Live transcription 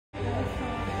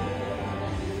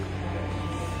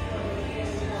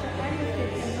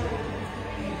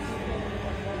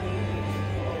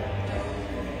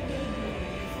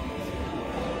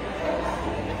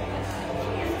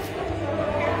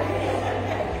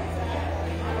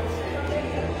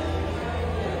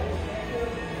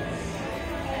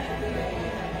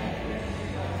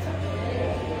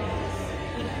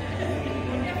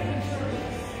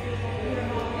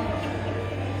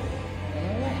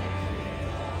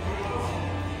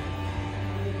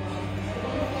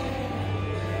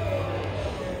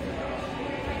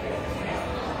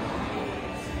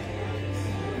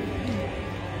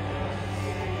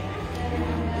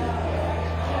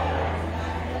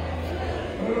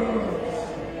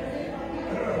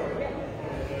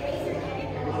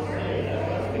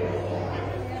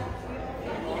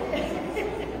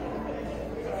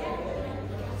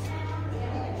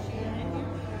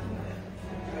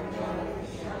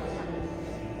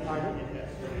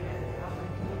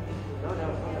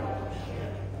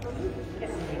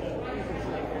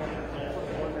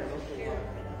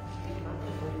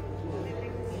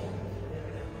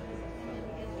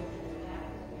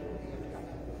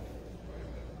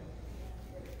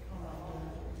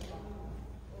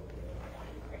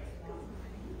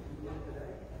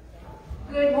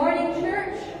Good morning,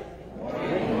 church.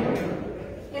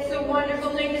 It's a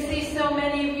wonderful thing to see so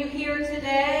many of you here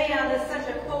today on such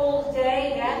a cold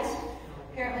day yet.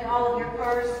 Apparently all of your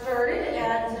cars started,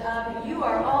 and you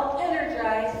are all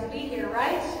energized to be here,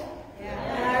 right?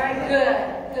 Yeah. All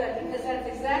right, good, because that's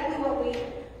exactly what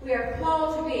we are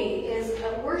called to be, is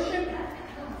a worship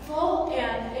full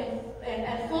and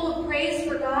full of praise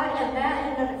for God, and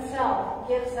that in and of itself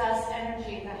gives us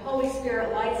energy. The Holy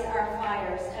Spirit lights our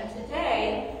fires. And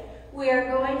today we are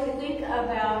going to think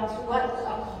about what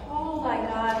a call by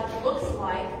God looks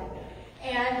like.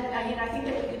 And I think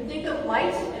that we can think of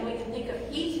light, and we can think of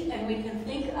heat, and we can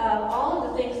think of all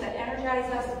of the things that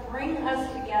energize us, bring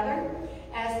us together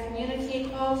as a community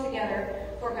called together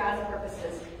for God's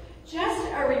purposes. Just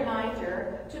a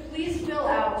reminder to please fill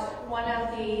out one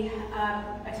of the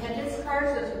attendance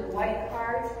cards. Those are the white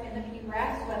cards in the pew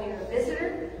racks, whether you're a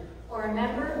visitor or a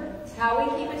member. It's how we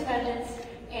keep attendance.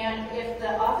 And if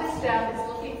the office staff is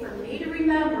looking for me to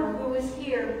remember who is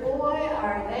here, boy,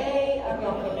 are they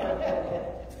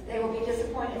they will be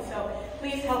disappointed. So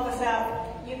please help us out.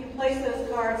 You can place those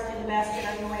cards in the basket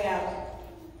on your way out.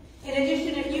 In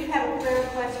addition, if you have a prayer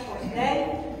request for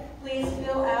today, please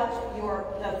fill out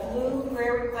the blue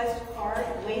prayer request card,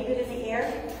 wave it in the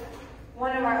air.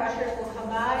 One of our ushers will come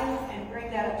by and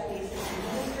bring that up to the assistant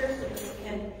minister so that we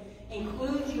can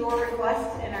include your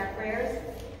requests in our prayers.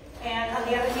 And on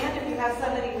the other hand, if you have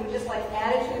somebody who would just like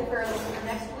added to the prayer list for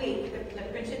next week, the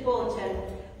printed bulletin,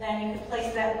 then you can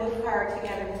place that blue card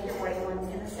together with your white one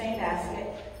in the same basket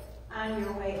on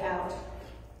your way out.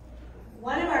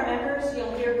 One of our members,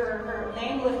 you'll hear her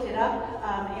name lifted up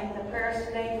in the prayers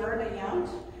today, Berta Yount,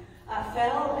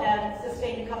 fell and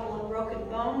sustained a couple of broken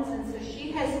bones, and so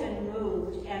she has been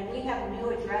moved, and we have a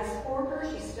new address for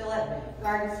her. She's still at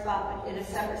Garden Spot, but in a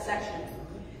separate section.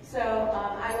 So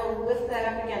I will lift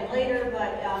that up again later,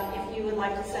 but if you would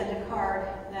like to send a card,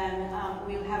 then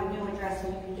we have a new address,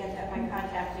 and you can get that by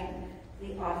contacting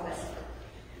the office.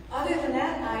 Other than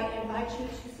that, I invite you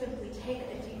to simply take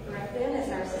a deep breath in as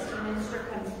our assistant minister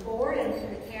comes forward and to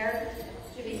prepare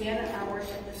to begin our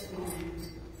worship this morning.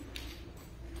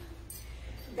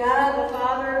 God the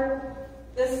Father,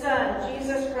 the Son,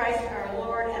 Jesus Christ our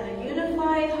Lord, and the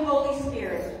unified Holy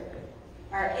Spirit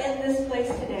are in this place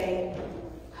today,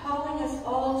 calling us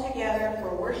all together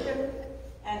for worship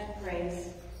and praise.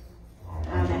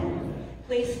 Amen.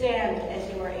 Please stand as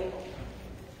you are able.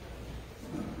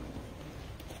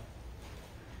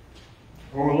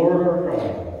 O Lord our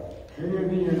God, King of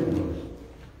the universe,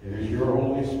 it is your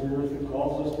Holy Spirit that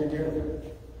calls us together.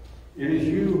 It is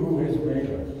you who has made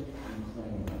us and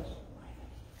claimed us.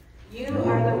 You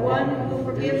are the one who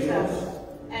forgives us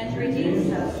and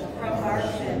redeems us from our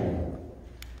sin.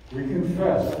 We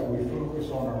confess that we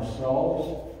focus on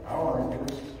ourselves, our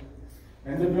interests,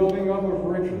 and the building up of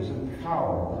riches and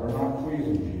power that are not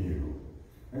pleasing to you,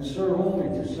 and serve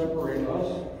only to separate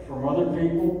us from other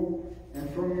people and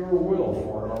from your will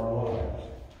for our lives.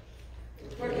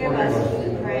 Forgive us,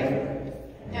 we pray,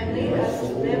 and lead us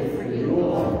to live for you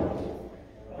alone.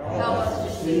 Help us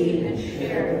to see and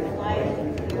share the light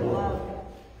of your love.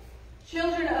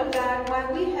 Children of God,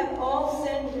 while we have all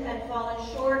sinned and fallen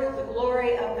short of the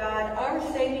glory of God, our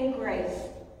saving grace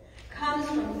comes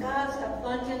from God's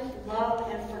abundant love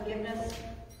and forgiveness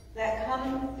that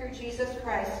come through Jesus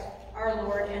Christ, our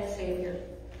Lord and Savior.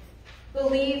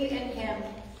 Believe in him.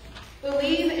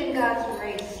 Believe in God's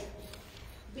grace.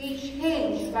 Be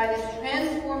changed by this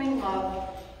transforming love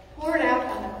poured out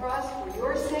on the cross for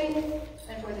your sake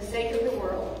and for the sake of the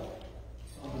world.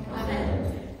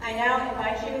 Amen. I now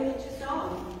invite you into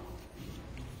song.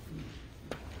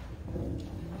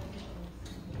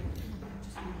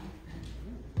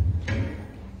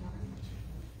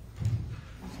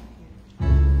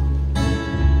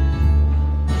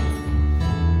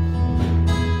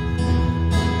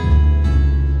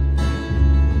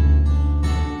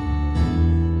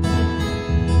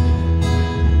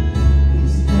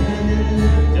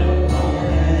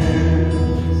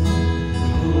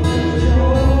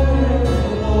 Joy of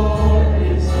the Lord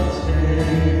is our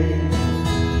strength.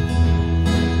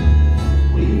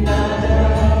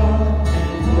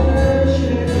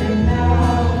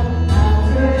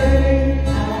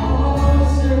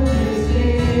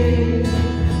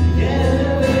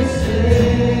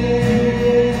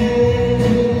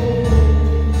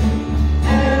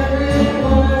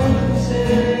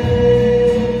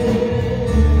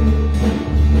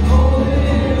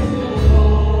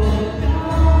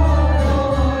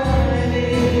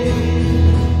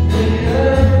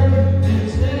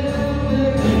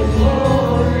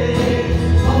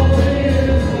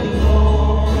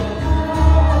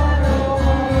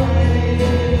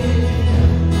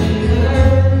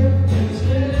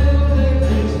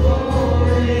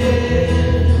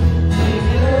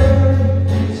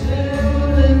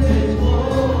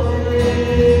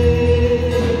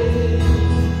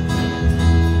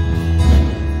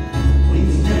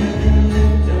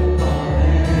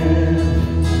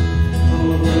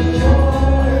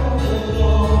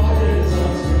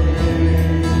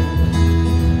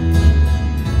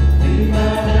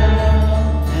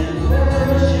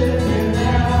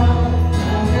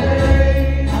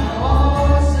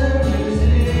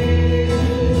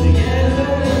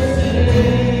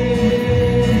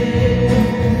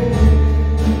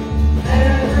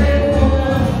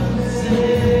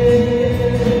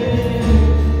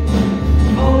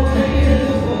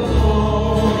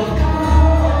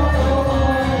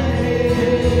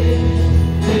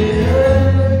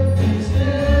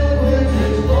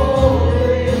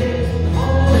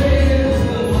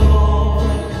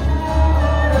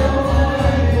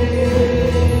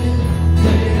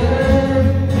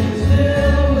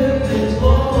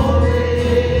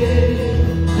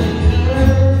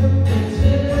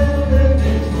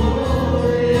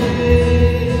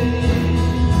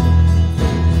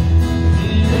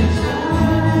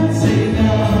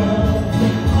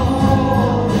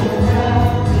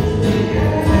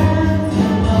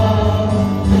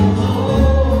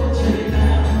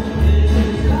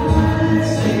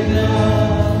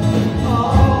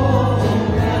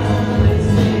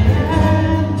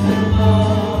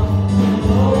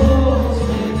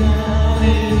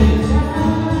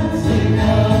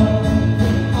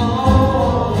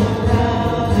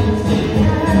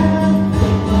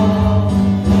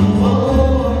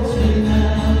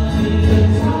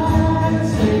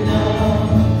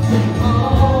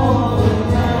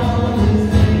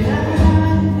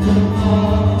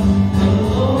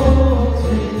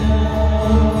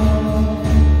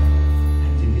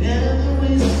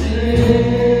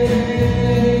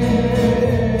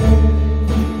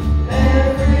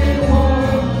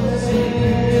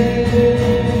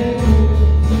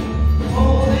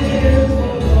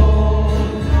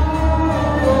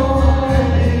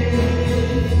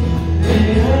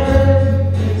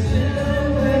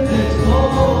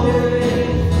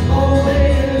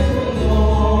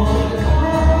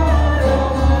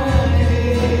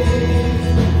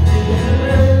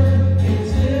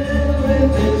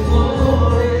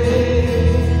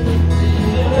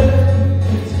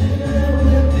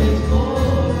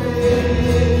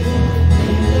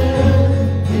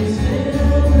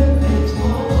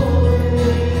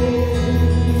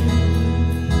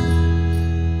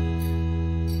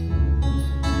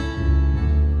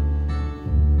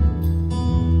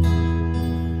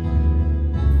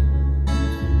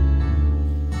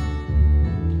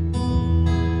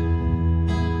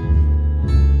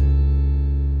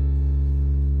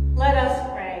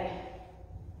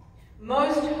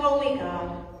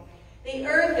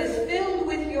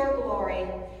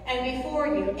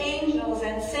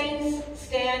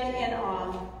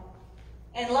 awe.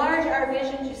 Enlarge our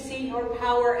vision to see your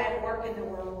power at work in the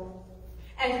world.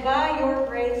 And by your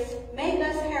grace, make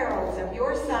us heralds of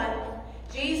your Son,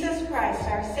 Jesus Christ,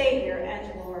 our Savior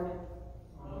and Lord.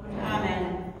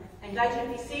 Amen. I invite you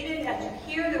to be seated and to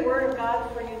hear the word of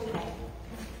God for you today.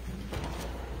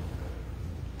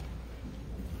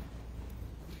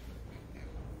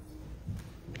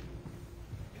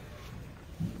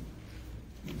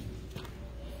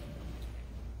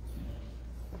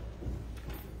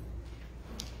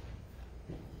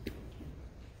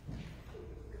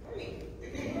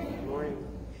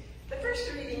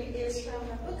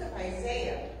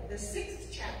 The 6th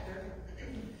chapter,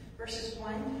 verses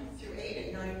 1 through 8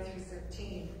 and 9 through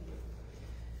 13.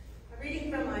 A reading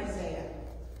from Isaiah.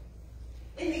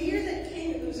 In the year that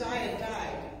King Uzziah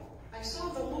died, I saw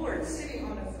the Lord sitting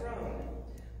on a throne,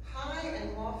 high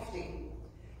and lofty,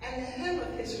 and the hem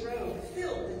of his robe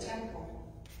filled the temple.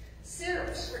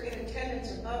 Seraphs were in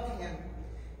attendance above him.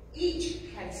 Each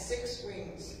had 6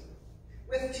 wings.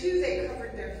 With 2 they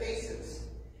covered their faces,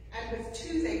 and with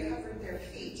 2 they covered their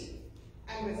feet,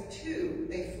 and with 2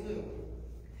 they flew.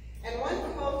 And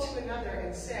one called to another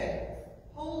and said,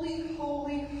 Holy,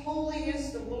 holy, holy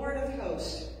is the Lord of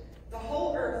hosts. The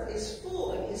whole earth is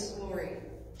full of his glory.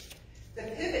 The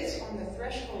pivots on the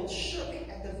threshold shook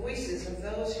at the voices of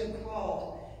those who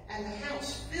called, and the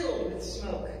house filled with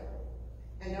smoke.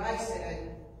 And I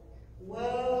said,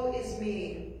 Woe is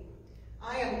me!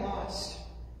 I am lost,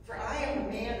 for I am a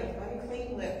man of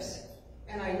unclean lips,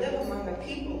 and I live among a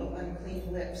people of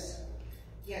unclean lips.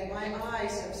 Yet my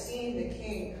eyes have seen the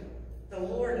King, the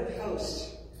Lord of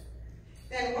hosts.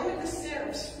 Then one of the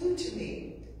seraphs flew to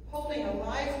me, holding a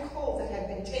live coal that had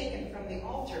been taken from the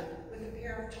altar with a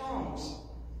pair of tongs.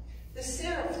 The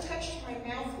seraph touched my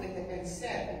mouth with it and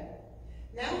said,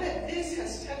 Now that this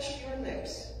has touched your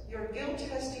lips, your guilt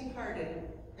has departed,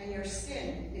 and your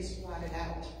sin is blotted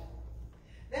out.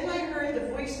 Then I heard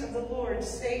the voice of the Lord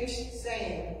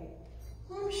saying,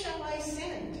 Whom shall I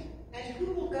send? And who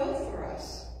will go for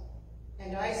us?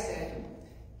 And I said,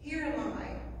 Here am I,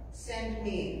 send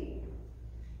me.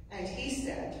 And he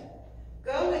said,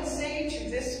 Go and say to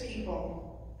this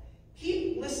people,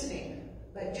 Keep listening,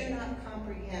 but do not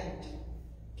comprehend.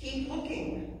 Keep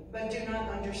looking, but do not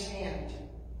understand.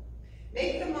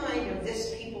 Make the mind of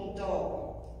this people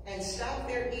dull, and stop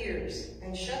their ears,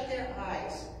 and shut their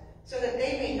eyes, so that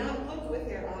they may not look with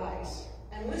their eyes,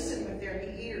 and listen with their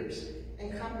ears,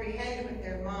 and comprehend with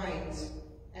their minds,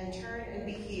 and turn and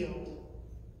be healed.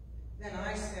 Then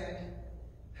I said,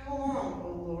 How long,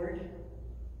 O Lord?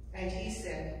 And he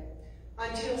said,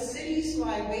 Until cities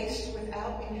lie waste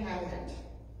without inhabitant,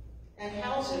 and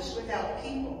houses without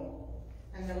people,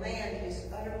 and the land is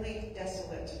utterly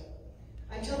desolate,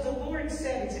 until the Lord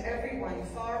sends everyone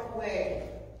far away,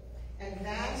 and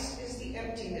vast is the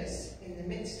emptiness in the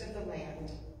midst of the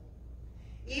land.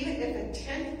 Even if a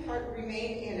 10th part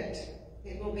remain in it,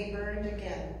 it will be burned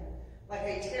again, like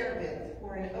a terebinth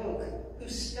or an oak,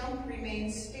 whose stump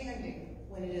remains standing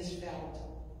when it is felled.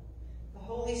 The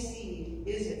holy seed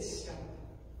is its stump.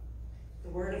 The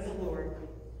word of the Lord.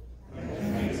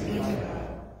 Thanks be to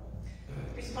God.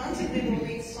 Responsively, we'll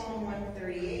read Psalm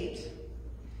 138.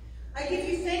 I give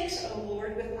you thanks, O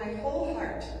Lord, with my whole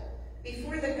heart.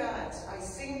 Before the gods, I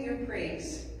sing your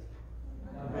praise.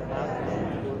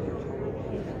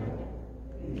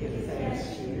 Give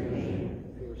thanks to your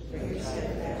name, for your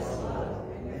steadfast love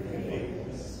and your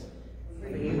faithfulness. For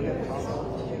you have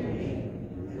exalted your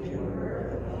name, and your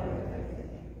word above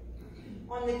everything.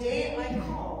 On the day I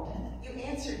called, you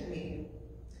answered me.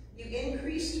 You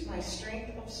increased my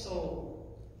strength of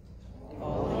soul.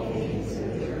 All the kings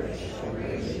of the earth shall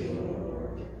praise you, O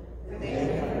Lord, for they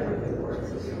have heard the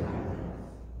words of your mouth.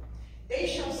 They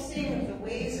shall sing of the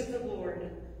ways of the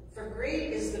Lord, for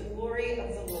great is the glory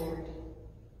of the Lord.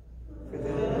 For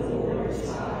though the Lord is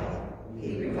high,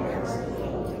 he regards the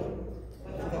lowly,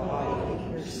 but the haughty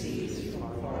he perceives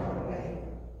from far away.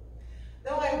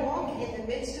 Though I walk in the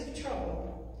midst of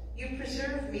trouble, you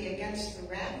preserve me against the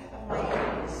wrath of my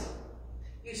enemies.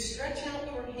 You stretch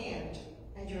out your hand,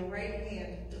 and your right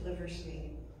hand delivers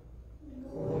me. The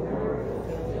Lord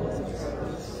fulfills his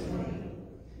purpose in me.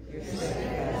 Your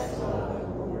steadfast love,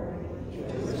 O Lord,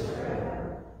 endures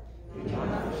forever. Do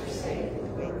not forsake the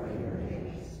work of your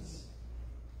hands.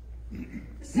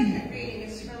 The second reading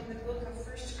is from the book of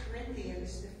 1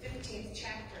 Corinthians, the 15th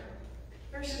chapter,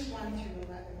 verses 1 through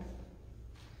 11.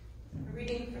 A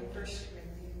reading from 1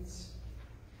 Corinthians.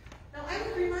 Now I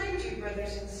would remind you,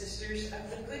 brothers and sisters, of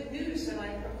the good news that I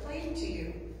proclaimed to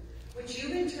you, which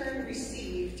you in turn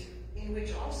received, in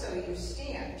which also you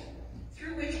stand,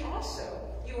 through which also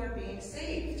you are being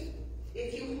saved,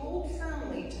 if you hold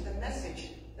firmly to the message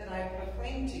that I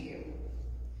proclaimed to you,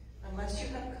 unless you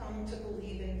have come to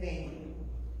believe in vain.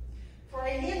 For I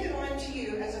handed on to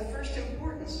you as of first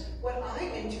importance what I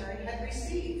in turn had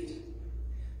received,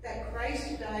 that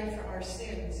Christ died for our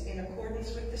sins in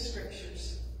accordance with the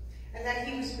Scriptures, and that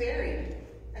he was buried,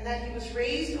 and that he was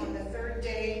raised on the third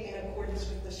day in accordance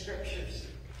with the Scriptures,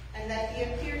 and that he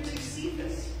appeared to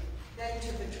Cephas, then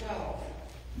to the 12.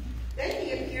 Then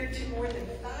he appeared to more than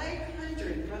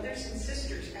 500 brothers and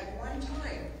sisters at one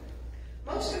time,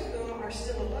 most of whom are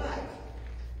still alive,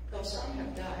 though some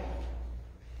have died.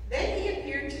 Then he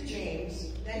appeared to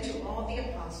James, then to all the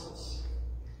apostles.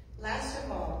 Last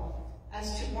of all,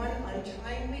 as to one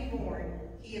untimely born,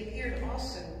 he appeared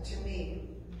also to me.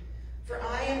 For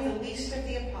I am the least of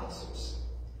the apostles,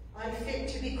 unfit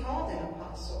to be called an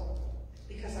apostle,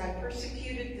 because I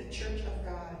persecuted the church of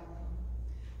God.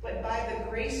 But by the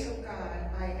grace of God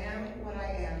I am what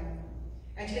I am,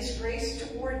 and his grace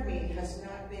toward me has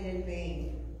not been in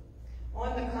vain.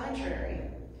 On the contrary,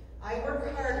 I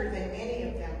work harder than any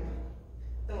of them,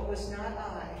 though it was not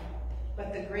I,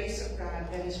 but the grace of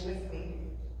God that is with me.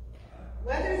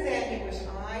 Whether then it was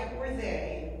I or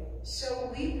they,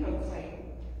 so we proclaim,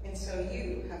 and so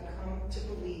you have come to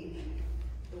believe.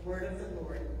 The word of the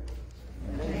Lord.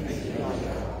 Thanks be to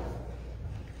God.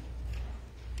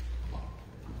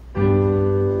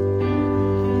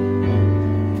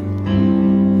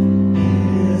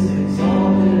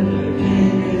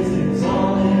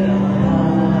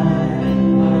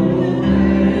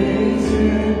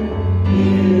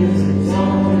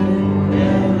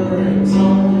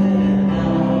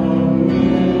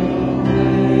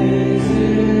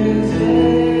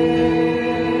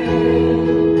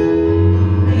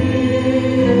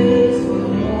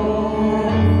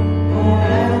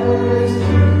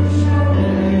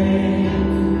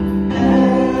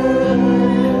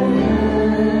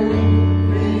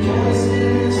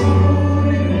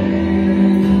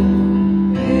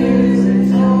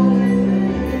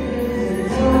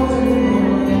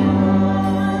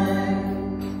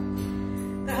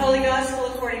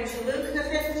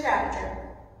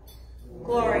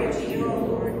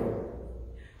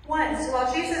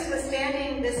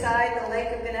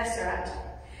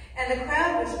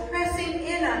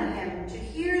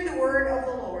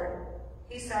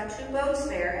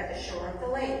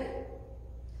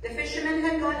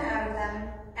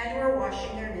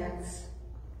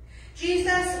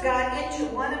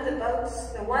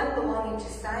 The one belonging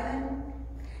to Simon,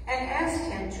 and asked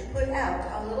him to put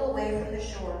out a little way from the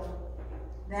shore.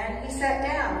 Then he sat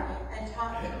down and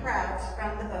taught the crowds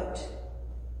from the boat.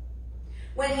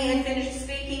 When he had finished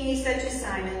speaking, he said to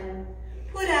Simon,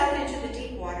 "Put out into the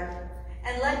deep water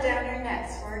and let down your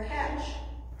nets for a catch."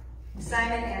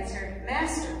 Simon answered,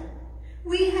 "Master,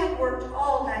 we have worked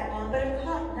all night long, but have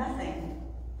caught nothing.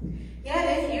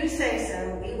 Yet if you say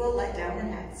so, we will let down the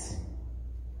nets."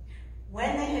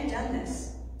 When they had done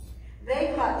this,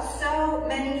 they caught so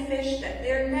many fish that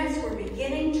their nets were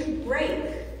beginning to break.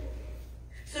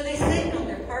 So they signaled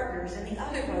their partners in the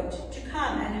other boat to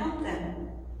come and help them.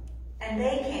 And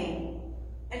they came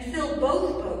and filled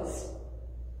both boats,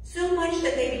 so much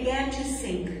that they began to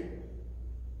sink.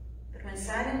 But when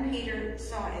Simon Peter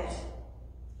saw it,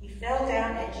 he fell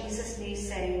down at Jesus' knees,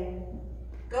 saying,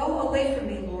 "Go away from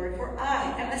me, Lord, for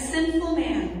I am a sinful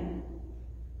man."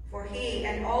 For he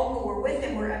and all who were with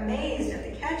him were amazed at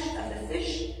the catch of the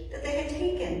fish that they had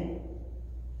taken.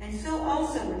 And so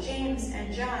also were James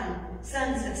and John,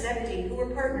 sons of Zebedee, who were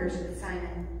partners with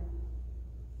Simon.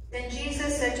 Then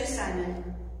Jesus said to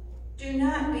Simon, "Do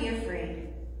not be afraid.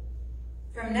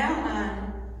 From now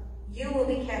on, you will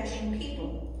be catching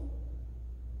people."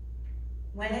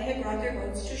 When they had brought their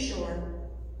boats to shore,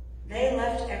 they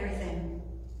left everything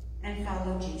and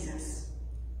followed Jesus.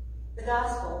 The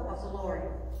Gospel of the Lord.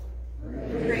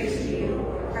 Praise to you,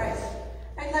 Lord Christ.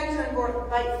 I'd like to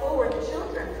invite forward the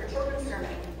children for children's sermon.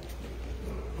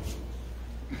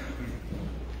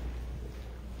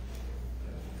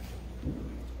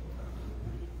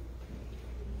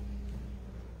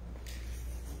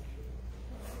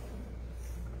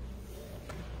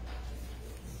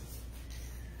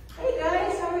 Hey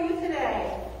guys, how are you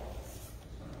today?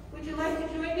 Would you like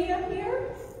to join me up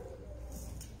here?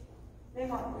 They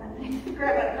want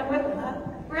Grandma to come with them, huh?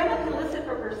 Grandma can listen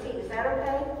from her seat. Is that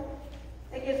okay?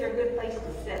 That gives her a good place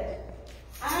to sit.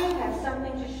 I have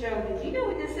something to show you. Do you know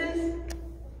what this is?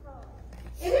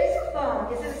 It is a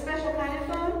phone. Is it a special kind of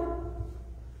phone?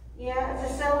 Yeah,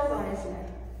 it's a cell phone, isn't it?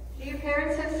 Do your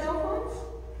parents have cell phones?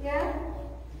 Yeah?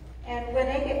 And when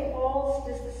they get calls,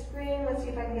 does the screen, let's see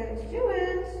if I can get it to do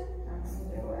it. I'm going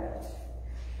to do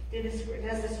it.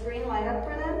 Does the screen light up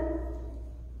for them?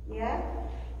 Yeah?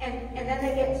 And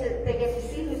then they get to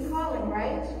see who's calling,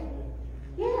 right?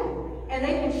 Yeah. And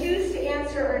they can choose to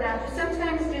answer or not.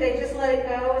 Sometimes do they just let it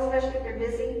go, especially if they're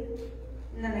busy,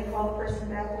 and then they call the person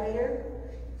back later?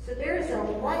 So there is a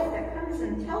light that comes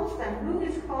and tells them who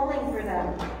is calling for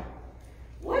them.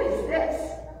 What is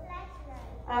this?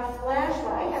 A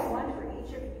flashlight. I have one for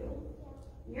each of you.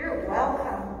 You're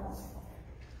welcome.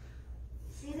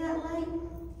 See that light?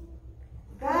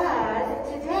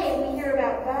 God, today we hear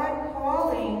about God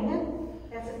calling.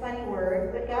 That's a funny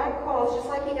word, but God calls just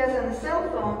like he does on the cell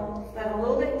phone, but a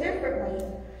little bit differently.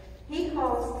 He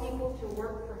calls people to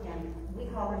work for him. We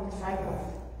call them disciples.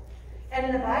 And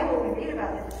in the Bible, we read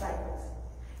about the disciples.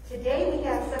 Today we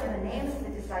have some of the names of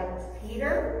the disciples,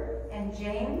 Peter and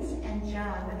James and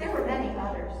John, but there were many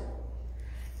others.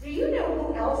 Do you know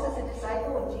who else is a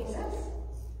disciple of Jesus?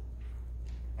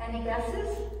 Any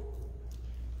guesses?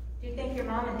 Do you think your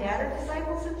mom and dad are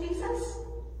disciples of Jesus?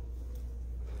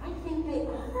 I think they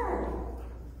are.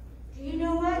 Do you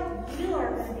know what? You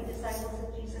are going to be disciples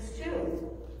of Jesus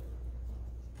too.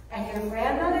 And your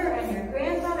grandmother and your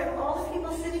grandfather, all the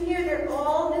people sitting here, they're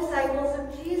all disciples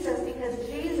of Jesus because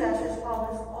Jesus has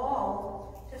called us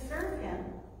all to serve him.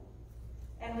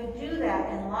 And we do that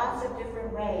in lots of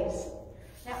different ways.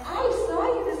 Now, I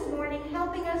saw you this morning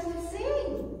helping us to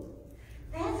sing.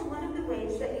 That's one of the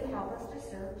ways that you help us to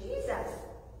serve Jesus,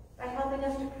 by helping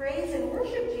us to praise and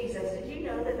worship Jesus. Did you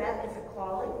know that that is a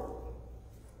calling?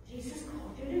 Jesus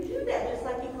called you to do that, just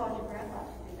like he called your grandpa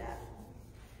to do that.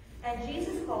 And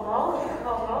Jesus called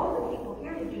all of the people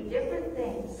here to do different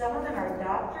things. Some of them are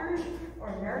doctors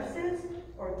or nurses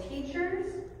or teachers.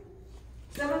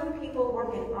 Some of the people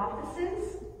work in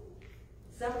offices.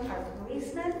 Some are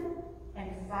policemen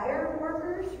and fire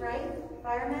workers, right?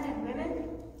 Firemen and women.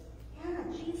 Yeah,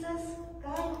 Jesus,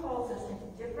 God calls us into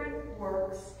different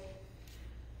works.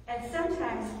 And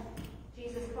sometimes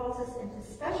Jesus calls us into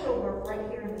special work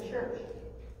right here in the church.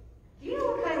 Do you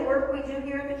know what kind of work we do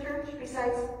here in the church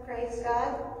besides praise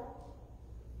God?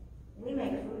 We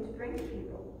make food to bring to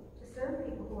people, to serve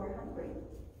people who are hungry.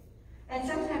 And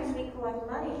sometimes we collect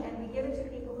money and we give it to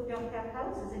people who don't have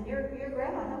houses. And your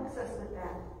grandma helps us with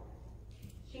that.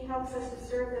 She helps us to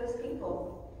serve those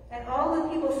people. And all the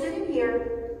people sitting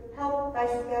here help by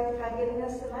giving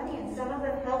us the money. And some of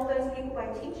them help those people by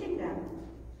teaching them.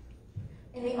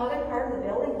 In the other part of the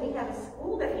building, we have a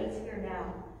school that meets here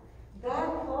now.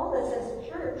 God called us as a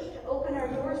church to open our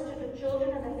doors to the children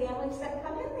and the families that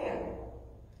come in there.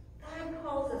 God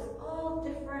calls us all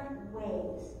different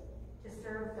ways to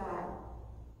serve God.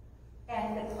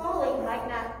 And the calling might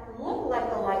not look like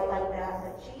a light like that,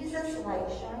 but Jesus' light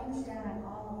shines down on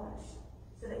all of us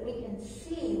so that we can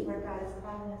see where God is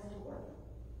calling us to work.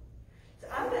 So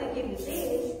I'm going to give you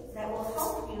these that will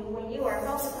help you when you are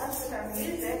helping us with our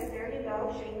music. There you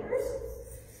go, shakers.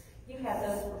 You have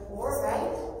those before,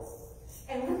 right?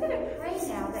 And we're going to pray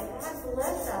now that God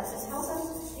bless us and help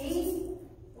us to see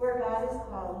where God is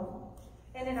calling.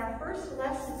 And in our first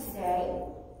lesson today,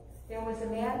 there was a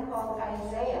man called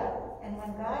Isaiah, and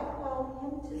when God called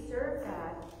him to serve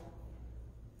God,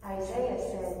 Isaiah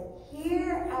said,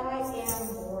 "Here I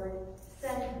am, Lord,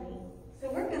 send me." So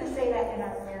we're going to say that in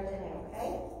our prayer today,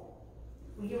 okay?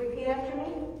 Will you repeat after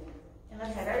me? And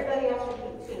let's have everybody else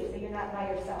repeat too, so you're not by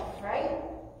yourself, right?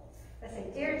 Let's say,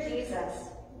 "Dear Jesus,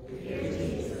 Dear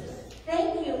Jesus,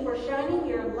 thank you for shining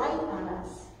your light on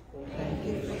us. thank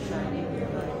you for shining your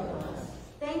light on us.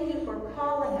 Thank you for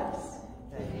calling us.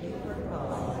 Thank you for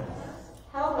calling us.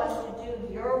 Help us to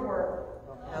do your work.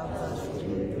 Help us to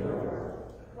do your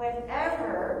work.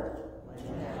 Whenever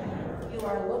Whenever you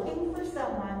are looking for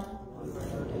someone you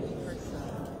are looking for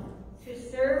someone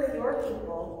to serve your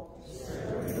people, to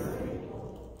serve your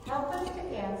people, help us to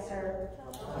answer,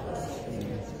 help us to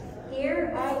answer.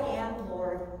 "Here I am,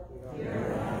 Lord.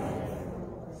 Here I am.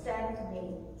 Send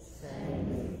me." Send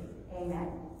me.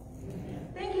 Amen. Amen.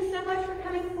 Thank you so much for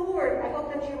coming forward. I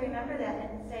hope that you remember that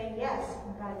and say yes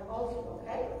when God calls you,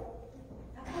 okay?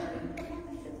 Okay,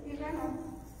 sit with your grandma.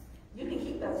 You can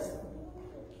keep those.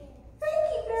 Thank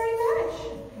you very much.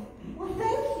 Well,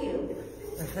 thank you.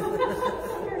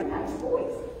 Very nice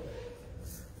voice.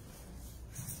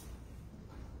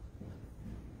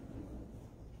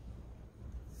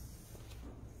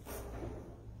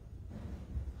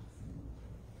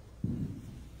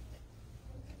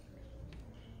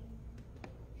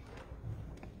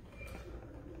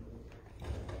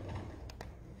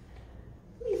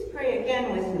 Please pray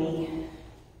again with me.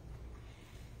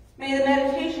 May the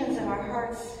meditations of our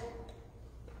hearts,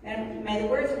 and may the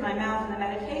words of my mouth and the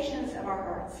meditations of our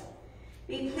hearts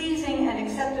be pleasing and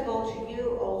acceptable to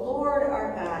you, O Lord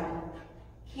our God,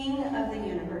 King of the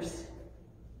universe.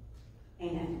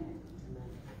 Amen.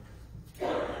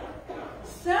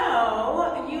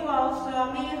 So, you all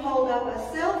saw me hold up a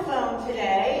cell phone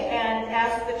today and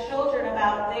ask the children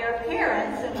about their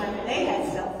parents and when they had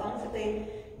cell phones, if they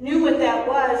knew what that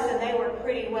was, and they were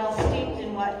pretty well steeped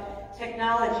in what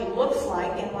technology looks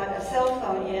like and what a cell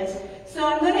phone is. So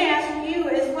I'm going to ask you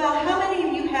as well, how many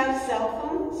of you have cell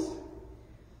phones?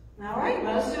 All right,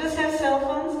 most of us have cell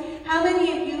phones. How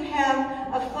many of you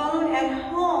have a phone at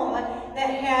home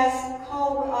that has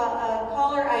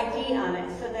caller ID on it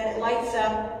so that it lights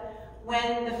up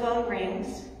when the phone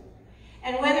rings?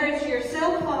 And whether it's your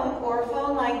cell phone or a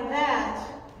phone like that,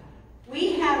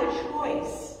 we have a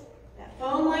choice. That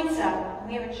phone lights up, and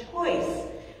we have a choice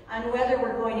on whether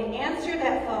we're going to answer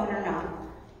that phone or not.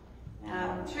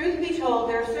 Now, truth be told,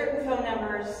 there are certain phone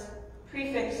numbers,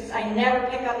 prefixes, I never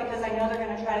pick up because I know they're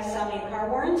going to try to sell me a car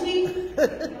warranty.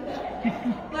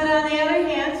 But on the other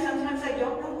hand, sometimes I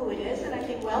don't know who it is, and I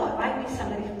think, well, it might be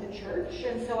somebody from the church,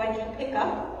 and so I do pick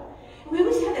up. And we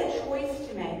always have that choice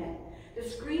to make. The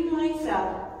screen lights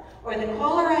up, or the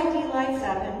caller ID lights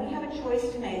up, and we have a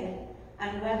choice to make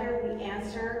on whether we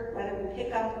answer, whether we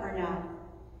pick up or not.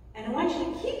 And I want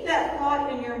you to keep that thought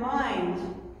in your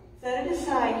mind. Set it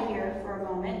aside here for a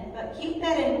moment, but keep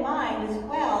that in mind as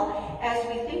well as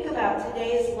we think about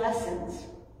today's lessons.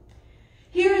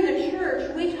 Here in the church,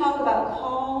 we talk about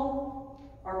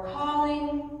call or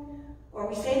calling, or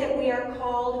we say that we are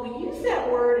called. We use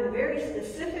that word in a very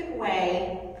specific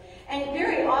way, and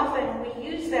very often we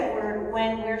use that word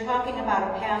when we're talking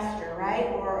about a pastor, right,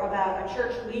 or about a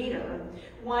church leader,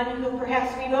 one who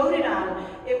perhaps we voted on.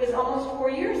 It was almost 4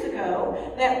 years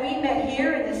ago that we met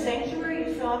here in the sanctuary.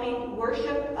 You saw me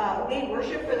worship, lead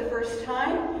worship for the first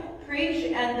time,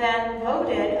 preach, and then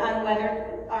voted on whether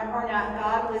or not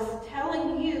God was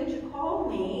telling you to call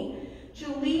me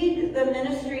to lead the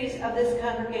ministries of this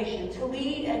congregation, to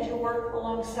lead and to work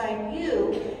alongside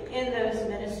you in those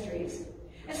ministries.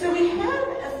 And so we have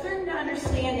a certain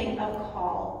understanding of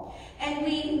call. And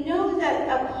we know that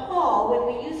a call,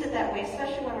 when we use it that way,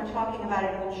 especially when we're talking about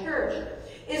it in church,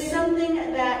 is something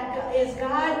that is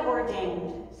God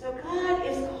ordained. So God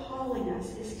is calling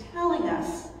us, is telling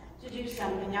us to do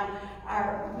something. Now,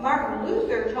 our Martin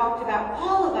Luther talked about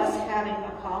all of us having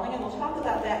a calling, and we'll talk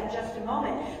about that in just a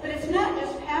moment. But it's not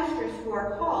just pastors who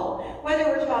are called. Whether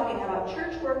we're talking about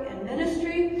church work and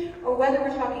ministry, or whether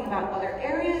we're talking about other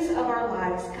areas of our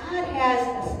lives, God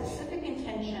has a specific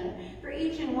intention for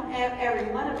each and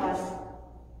every one of us,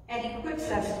 and equips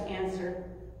us to answer.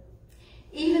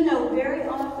 Even though very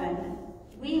often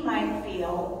we might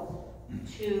feel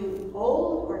too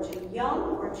old, or too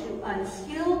young, or too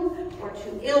unskilled, or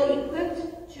too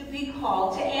ill-equipped to be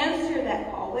called, to answer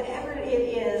that call, whatever it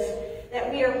is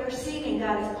that we are perceiving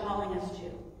God is calling us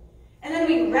to. And then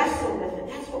we wrestle with it.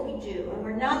 That's what we do. And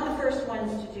we're not the first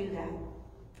ones to do that.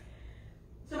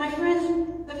 So my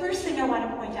friends, the first thing I want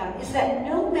to point out is that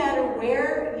no matter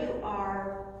where you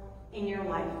are in your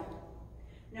life,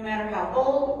 no matter how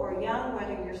old or young,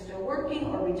 whether you're still working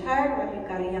or retired, whether you've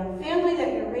got a young family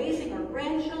that you're raising or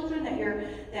grandchildren that you're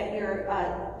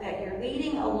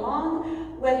leading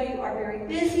along, whether you are very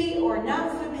busy or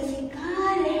not so busy,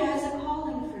 God has a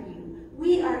calling for you.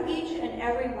 We are each and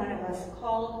every one of us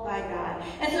called by God.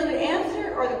 And so the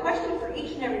answer, or the question for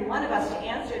each and every one of us to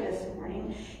answer this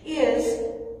morning is,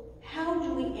 how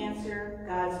do we answer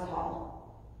God's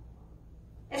call?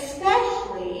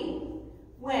 Especially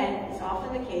when, it's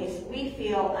often the case, we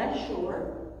feel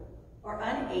unsure or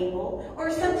unable, or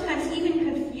sometimes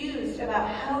even confused about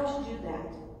how to do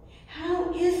that.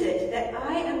 How is it that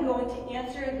I am going to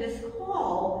answer this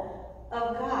call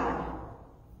of God?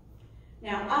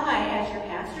 Now, I, as your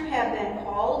pastor, have been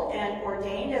called and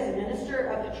ordained as a minister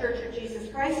of the Church of Jesus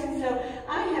Christ, and so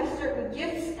I have certain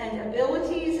gifts and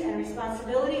abilities and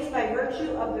responsibilities by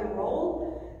virtue of the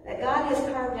role that God has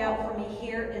carved out for me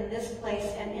here in this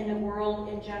place and in the world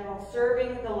in general,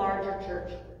 serving the larger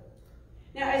church.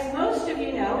 Now, as most of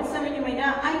you know, and some of you may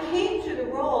not, I came to the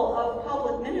role of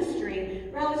public ministry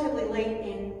relatively late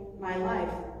in my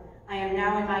life. I am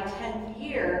now in my 10th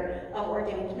year of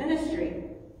ordained ministry.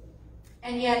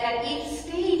 And yet, at each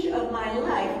stage of my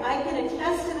life, I can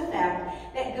attest to the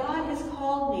fact that God has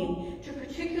called me to a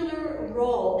particular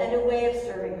role and a way of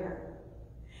serving her.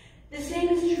 The same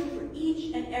is true for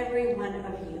each and every one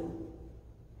of you.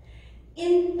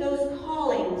 In those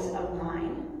callings of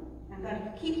mine, I'm going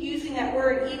to keep using that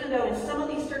word even though in some of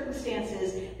these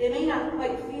circumstances they may not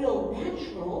quite feel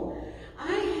natural,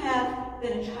 I have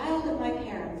been a child of my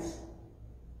parents,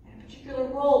 and a particular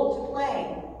role to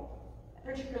play, a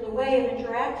particular way of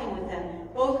interacting with them,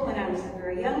 both when I was a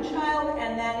very young child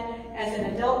and then as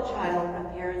an adult child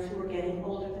of parents who were getting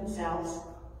older themselves.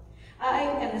 I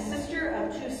am the sister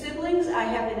of 2 siblings. I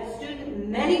have been a student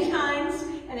many times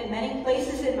and in many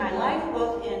places in my life,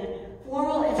 both in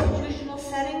formal institutional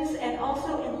settings and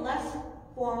also in less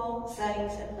formal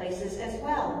settings and places as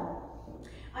well.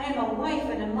 I am a wife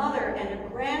and a mother and a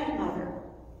grandmother.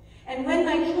 And when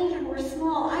my children were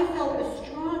small, I felt a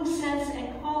strong sense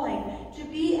and calling to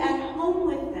be at home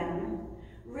with them,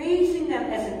 raising them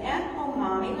as an at-home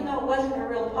mom, even though it wasn't a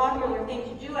real popular thing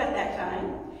to do at that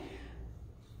time.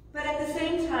 But at the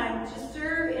same time, to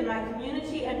serve in my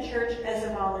community and church as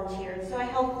a volunteer. And so I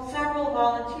held several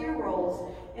volunteer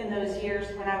roles in those years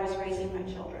when I was raising my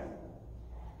children.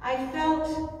 I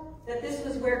felt that this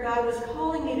was where God was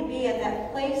calling me to be at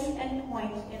that place and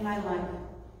point in my life.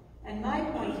 And my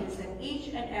point is that each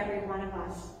and every one of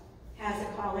us has a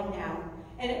calling now.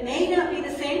 And it may not be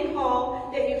the same call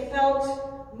that you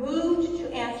felt moved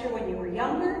to answer when you were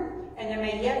younger, and there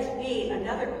may yet be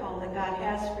another call that God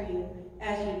has for you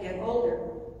as you get older.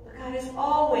 But God is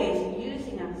always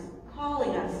using us,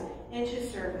 calling us into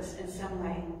service in some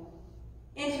way,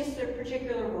 into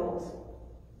particular roles.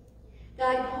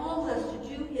 God calls us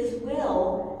to do His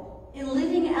will in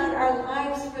living out our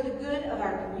lives for the good of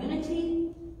our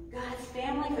community, God's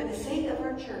family, for the sake of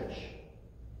our church.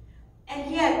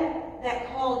 And yet, that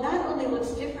call not only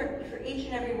looks different for each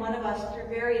and every one of us through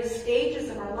various stages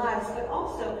of our lives, but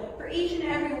also for each and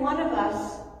every one of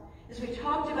us, as we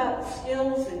talked about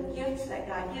skills and gifts that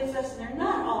God gives us, and they're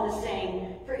not all the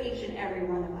same for each and every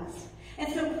one of us.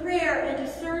 And so prayer and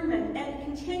discernment and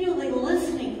continually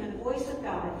listening for the voice of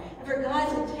God and for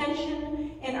God's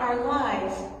intention in our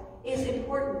lives is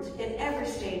important in every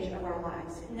stage of our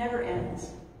lives. It never ends.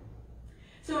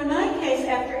 So in my case,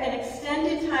 after an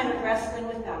extended time of wrestling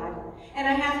with God, and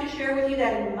I have to share with you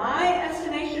that in my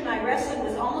estimation, my wrestling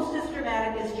was almost as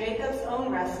dramatic as Jacob's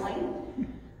own wrestling,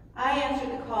 I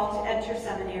answered the call to enter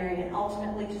seminary and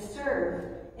ultimately to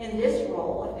serve in this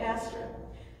role of pastor.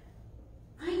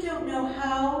 I don't know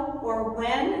how or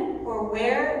when or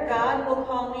where God will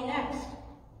call me next.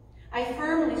 I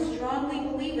firmly, strongly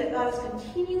believe that God is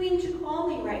continuing to call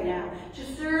me right now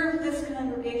to serve this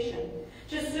congregation,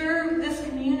 to serve this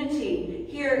community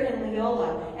here in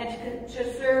Leola, and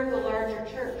to serve the larger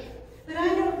church. But I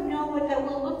don't know what that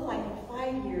will look like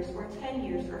in 5 years or 10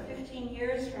 years or 15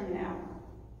 years from now.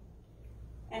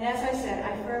 And as I said,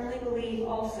 I firmly believe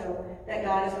also that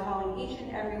God is calling each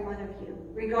and every one of you,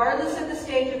 regardless of the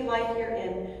stage of life you're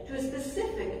in, to a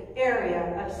specific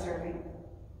area of serving.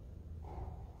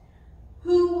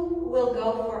 Who will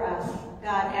go for us?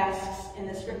 God asks in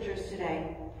the scriptures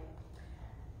today.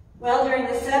 Well, during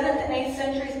the 7th and 8th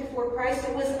centuries before Christ,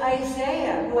 it was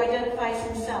Isaiah who identifies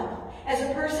himself as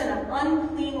a person of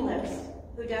unclean lips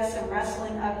who does some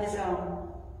wrestling of his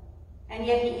own. And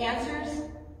yet he answers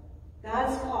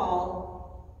God's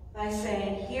call by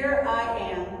saying, "Here I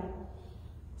am,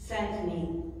 send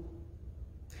me."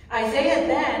 Isaiah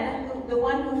then, the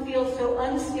one who feels so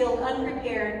unskilled,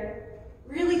 unprepared,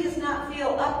 really does not feel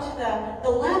up to the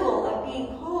level of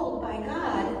being called by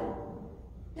God,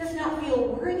 does not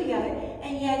feel worthy of it,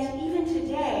 and yet even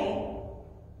today,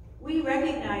 we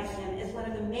recognize him as one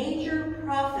of the major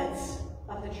prophets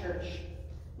of the church.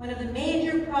 One of the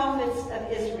major prophets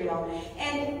of Israel.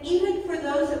 And even for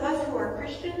those of us who are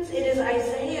Christians, it is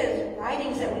Isaiah's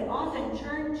writings that we often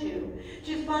turn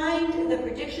to find the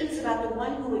predictions about the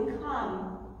one who would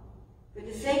come for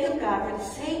the sake of God, for the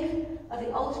sake of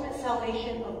the ultimate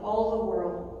salvation of all the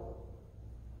world.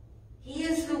 He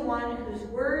is the one whose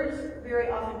words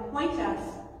very often point us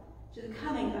to the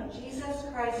coming of Jesus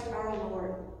Christ our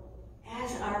Lord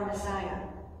as our Messiah.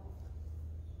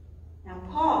 Now,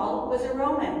 Paul was a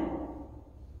Roman,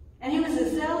 and he was a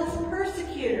zealous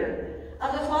persecutor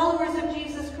of the followers of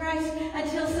Jesus Christ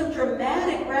until some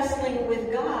dramatic wrestling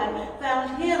with God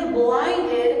found him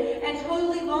blinded and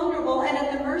totally vulnerable and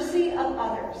at the mercy of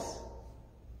others.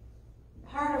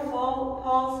 Part of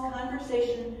Paul's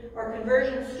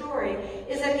conversion story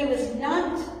is that he was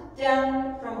knocked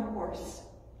down from a horse,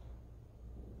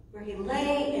 where he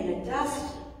lay in the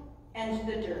dust and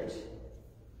the dirt.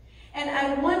 And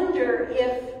I wonder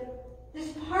if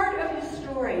this part of his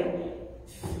story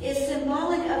is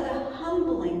symbolic of the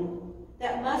humbling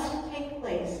that must take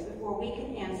place before we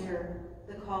can answer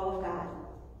the call of God.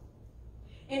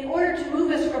 In order to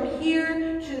move us from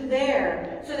here to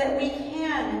there so that we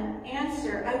can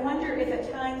answer, I wonder if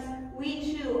at times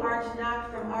we too aren't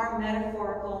knocked from our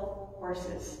metaphorical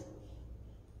horses.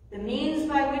 The means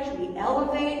by which we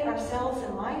elevate ourselves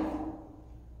in life,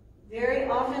 very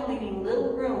often leaving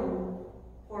little room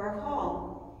for a call.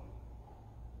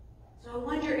 So I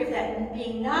wonder if that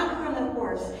being knocked from the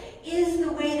horse is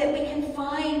the way that we can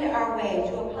find our way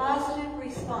to a positive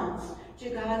response to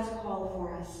God's call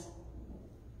for us.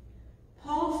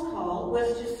 Paul's call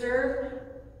was to serve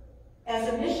as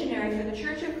a missionary for the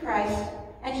Church of Christ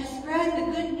and to spread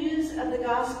the good news of the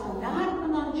gospel, not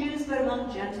among Jews but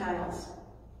among Gentiles.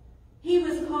 He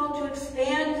was called to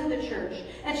expand the church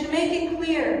and to make it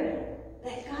clear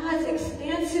that God's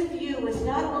expansive view was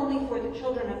not only for the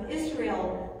children of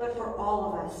Israel, but for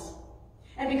all of us.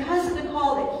 And because of the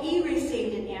call that he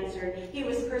received and answered, he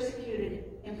was persecuted,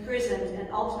 imprisoned, and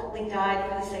ultimately died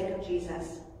for the sake of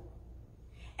Jesus.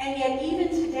 And yet, even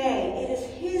today, it is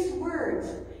his words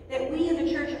that we in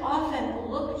the church often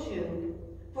look to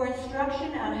for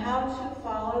instruction on how to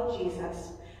follow Jesus,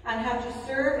 on how to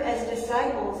serve as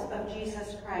disciples of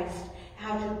Jesus Christ,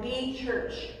 how to be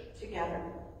church together.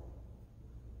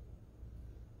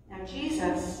 Now,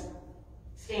 Jesus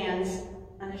stands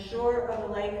on the shore of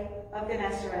the lake of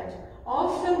Gennesaret,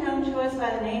 also known to us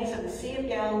by the names of the Sea of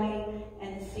Galilee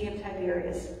and the Sea of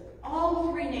Tiberias.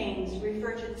 All three names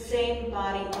refer to the same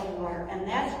body of water, and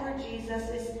that's where Jesus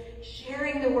is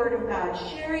sharing the Word of God,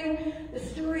 sharing the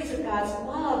stories of God's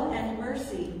love and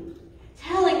mercy,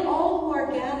 telling all who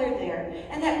are gathered there.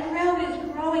 And that crowd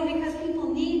is growing because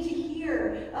people need to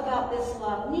hear about this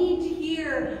love, need to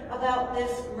hear about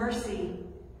this mercy.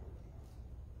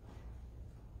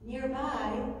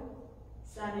 Nearby,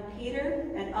 Simon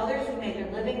Peter and others who made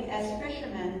their living as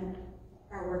fishermen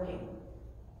are working.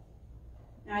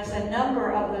 Now, as a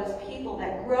number of those people,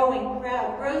 that growing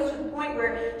crowd, grows to the point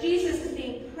where Jesus is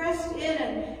being pressed in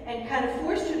and kind of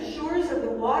forced to the shores of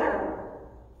the water,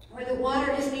 where the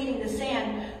water is meeting the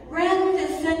sand, rather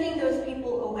than sending those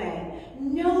people away,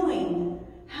 knowing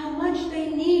how much they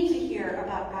need to hear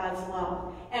about God's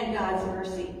love and God's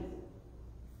mercy.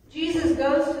 Jesus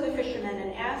goes to the fishermen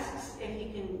and asks if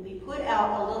he can be put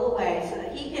out a little way so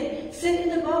that he can sit in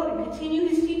the boat and continue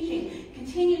his teaching,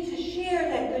 continue to share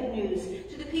that good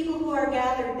news to the people who are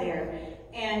gathered there.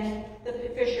 And the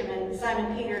fishermen,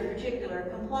 Simon Peter in particular,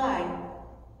 complied.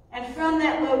 And from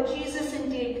that boat, Jesus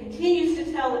indeed continues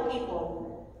to tell the people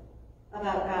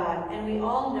about God. And we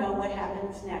all know what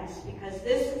happens next, because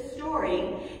this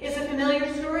story is a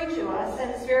familiar story to us, and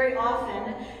it's very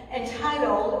often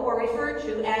entitled or referred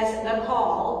to as the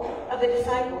call of the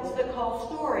disciples, the call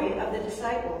story of the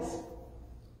disciples.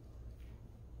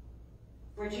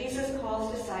 Where Jesus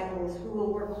calls disciples who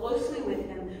will work closely with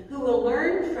him, who will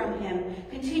learn from him,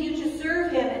 continue to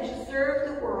serve him, and to serve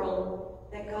the world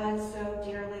that God so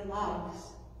dearly loves.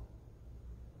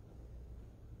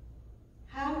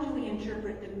 How do we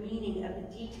interpret the meaning of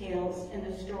the details in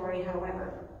the story,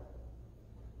 however?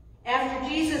 After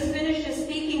Jesus finishes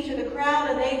speaking to the crowd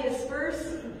and they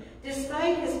disperse,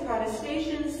 despite his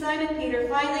protestations, Simon Peter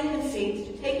finally concedes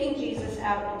to taking Jesus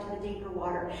out into the deeper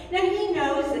water. Now, he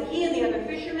knows that he and the other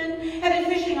fishermen have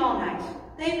been fishing all night.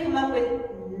 They've come up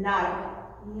with nada,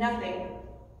 nothing,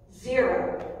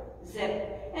 zero,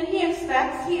 zip. And he is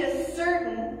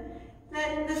certain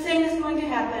that the same is going to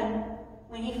happen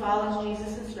when he follows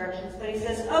Jesus' instructions. But he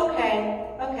says,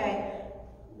 okay,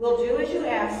 we'll do as you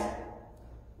ask.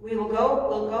 We'll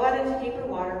go out into deeper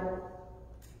water.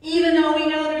 Even though we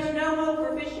know there's no hope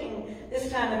for fishing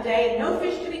this time of day and no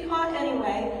fish to be caught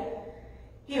anyway,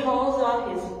 he hauls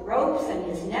off his ropes and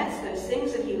his nets, those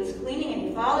things that he was cleaning, and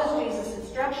he follows Jesus'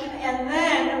 instruction. And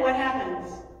then what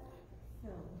happens?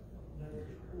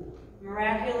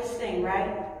 Miraculous thing,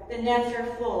 right? The nets are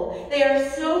full. They are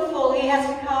so full, he has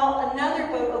to call another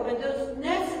boat open. Those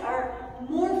nets are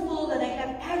more full than they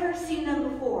have ever seen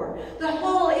them before. The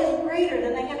haul is greater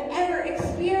than they have ever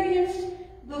experienced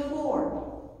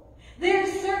before. Their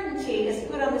certainty is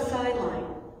put on the sideline.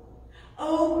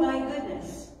 Oh my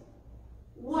goodness,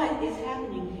 what is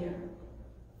happening here?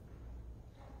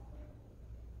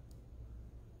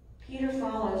 Peter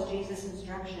follows Jesus'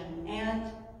 instruction,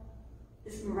 and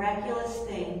this miraculous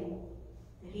thing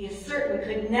that he is certain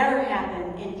could never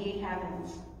happen indeed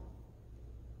happens.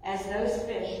 As those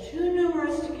fish, too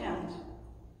numerous to count,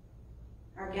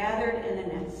 are gathered in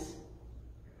the nets.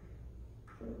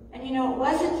 And you know, it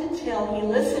wasn't until he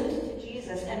listened to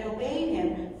Jesus and obeyed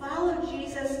him, followed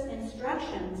Jesus'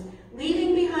 instructions,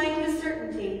 leaving behind his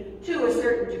certainty to a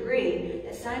certain degree,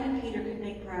 that Simon Peter could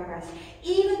make progress.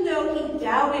 Even though he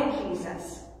doubted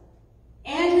Jesus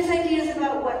and his ideas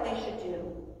about what they should do,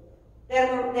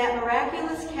 that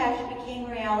miraculous catch became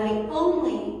reality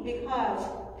only because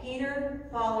Peter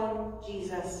followed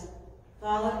Jesus,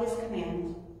 followed his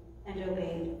command, and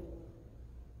obeyed.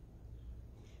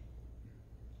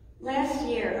 Last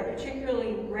year, a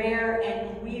particularly rare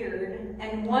and weird and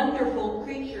and wonderful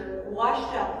creature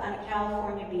washed up on a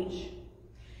California beach.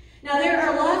 Now, there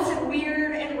are lots of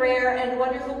weird and rare and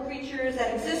wonderful creatures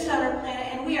that exist on our planet,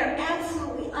 and we are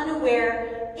absolutely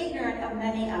unaware, ignorant of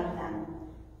many of them.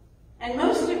 And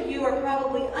most of you are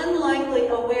probably unlikely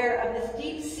aware of this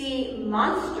deep-sea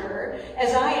monster,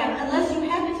 as I am, unless you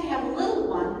happen to have little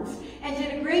ones and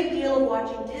did a great deal of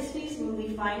watching Disney's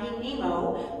movie Finding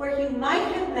Nemo, where you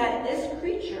might have met this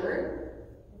creature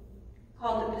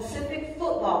called the Pacific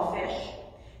football fish,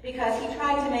 because he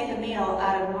tried to make a meal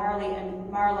out of marlin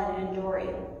and dory.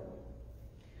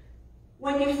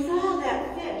 When you saw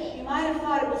that fish, you might have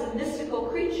thought it was a mystical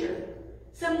creature,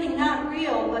 something not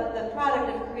real but the product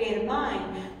of a creative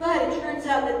mind. But it turns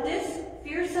out that this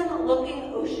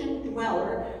fearsome-looking ocean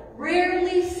dweller,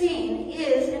 rarely seen,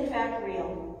 is in fact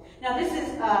real. Now, this is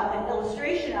an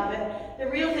illustration of it. The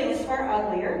real thing is far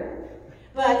uglier,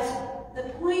 but the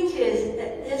point is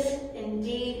that this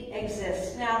indeed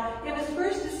exists. Now, it was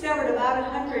first discovered about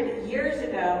 100 years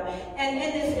ago, and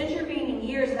in this intervening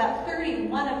years, about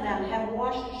 31 of them have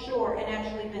washed ashore and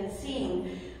actually been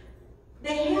seen.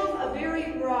 They have a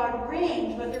very broad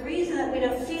range, but the reason that we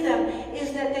don't see them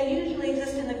is that they usually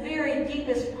exist in the very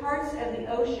deepest parts of the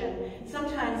ocean,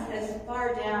 sometimes as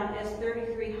far down as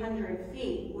 3,300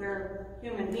 feet, where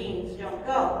human beings don't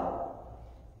go.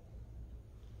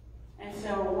 And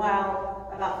so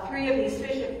while about 3 of these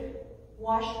fish have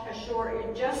washed ashore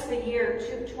in just the year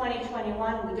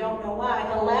 2021, we don't know why.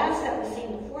 The last that was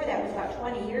seen before that was about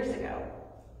 20 years ago.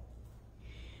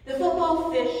 The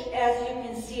football fish, as you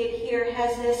can see it here,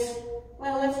 has this,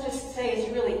 well, let's just say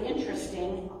it's really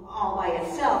interesting all by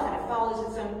itself, and it follows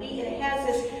its own beat, and it has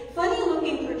this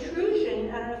funny-looking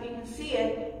protrusion. I don't know if you can see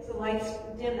it. The lights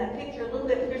dim that picture a little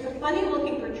bit, but there's a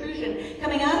funny-looking protrusion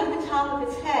coming out of the top of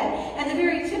its head, and the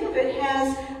very tip of it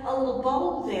has a little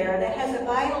bulb there that has a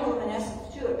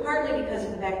bioluminescence to it, partly because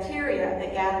of the bacteria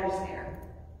that gathers there.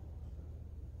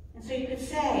 And so you could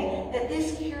say that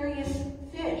this curious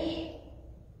fish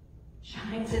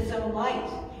shines its own light.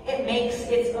 It makes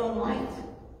its own light.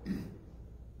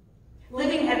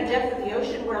 Living at a depth of the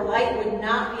ocean where light would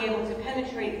not be able to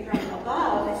penetrate from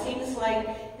above, it seems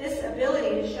like this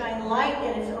ability to shine light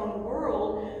in its own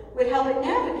world would help it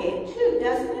navigate too,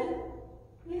 doesn't it?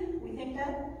 Yeah, we think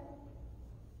that.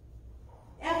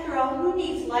 After all, who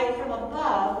needs light from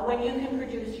above when you can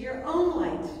produce your own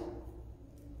light?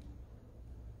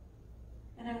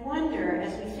 And I wonder,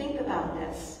 as we think about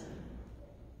this,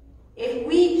 if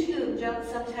we too don't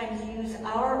sometimes use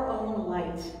our own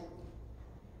light,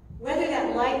 whether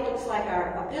that light looks like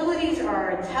our abilities or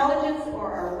our intelligence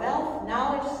or our wealth,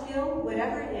 knowledge, skill,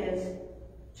 whatever it is,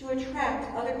 to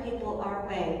attract other people our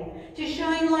way, to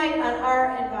shine light on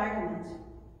our environment.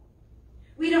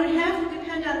 We don't have to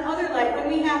depend on other light when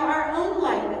we have our own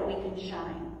light that we can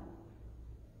shine.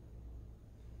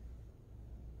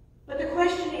 But the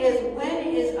question is, when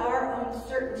is our own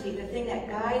certainty the thing that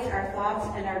guides our thoughts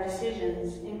and our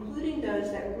decisions, including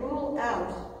those that rule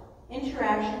out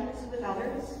interactions with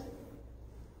others,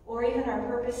 or even our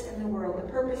purpose in the world,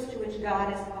 the purpose to which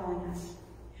God is calling us?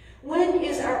 When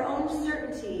is our own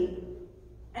certainty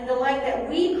and the light that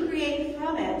we create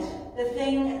from it the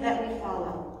thing that we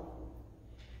follow?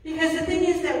 Because the thing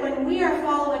is that when we are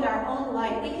following our own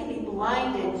light, we can be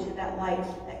blinded to that light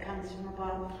that comes from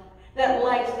above, that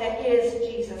light that is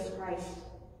Jesus Christ,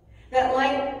 that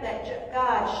light that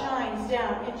God shines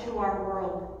down into our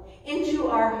world, into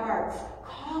our hearts,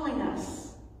 calling us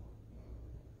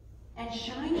and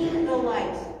shining the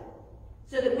light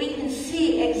so that we can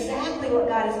see exactly what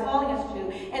God is calling us to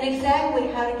and exactly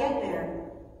how to get there.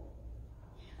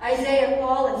 Isaiah,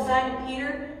 Paul, and Simon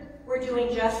Peter were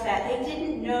doing just that. They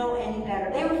didn't know any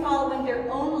better. They were following their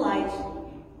own light,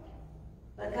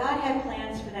 but God had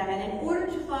plans for them. And in order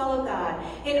to follow God,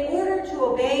 in order to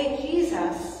obey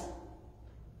Jesus,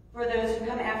 for those who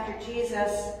come after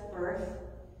Jesus' birth,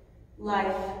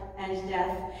 life, and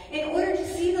death, in order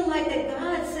to see the light that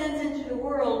God sends into the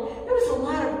world, there was a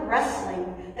lot of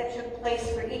wrestling that took place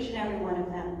for each and every one of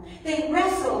them. They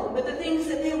wrestled with the things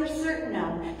that they were certain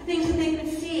of, the things that they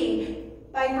could see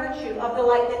by virtue of the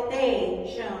light that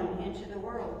they shone into the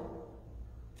world.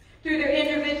 Through their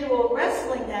individual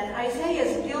wrestling then,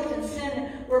 Isaiah's guilt and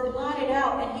sin were blotted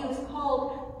out, and he was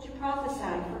called to prophesy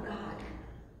for God.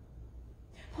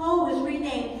 Paul was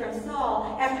renamed from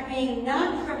Saul after being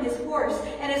knocked from his horse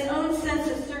and his own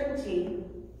sense of certainty.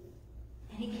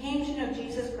 And he came to know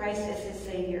Jesus Christ as his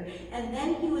Savior. And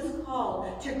then he was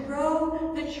called to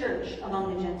grow the church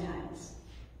among the Gentiles.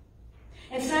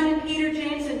 And Simon, Peter,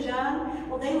 James, and John,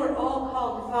 well, they were all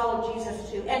called to follow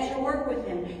Jesus too, and to work with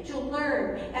him, to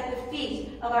learn at the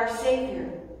feet of our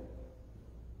Savior.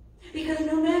 Because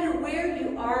no matter where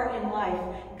you are in life,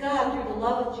 God, through the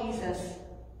love of Jesus,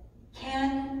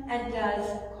 can and does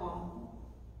call.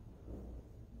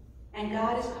 And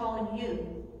God is calling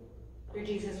you through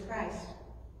Jesus Christ.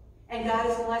 And God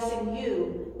is blessing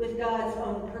you with God's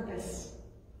own purpose.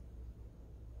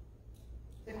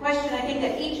 The question I think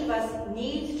that each of us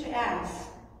needs to ask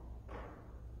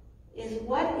is,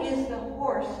 what is the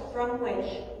horse from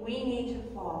which we need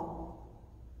to fall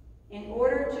in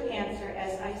order to answer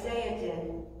as Isaiah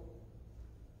did?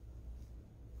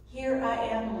 Here I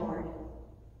am, Lord.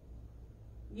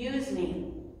 Use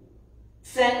me.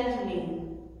 Send me.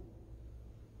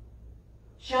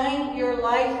 Shine your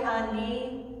light on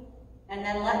me, and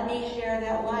then let me share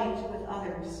that light with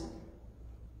others.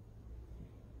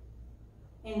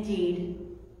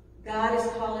 Indeed, God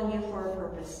is calling you for a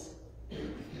purpose.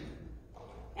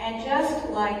 And just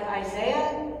like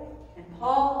Isaiah and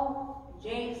Paul, and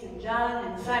James and John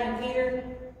and Simon Peter,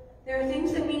 there are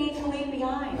things that we need to leave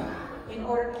behind in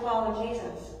order to follow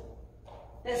Jesus.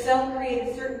 That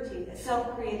self-created certainty, that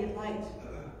self-created light.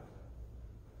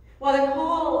 While the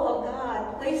call of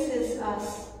God places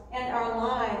us and our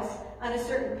lives on a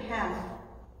certain path,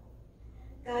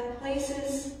 God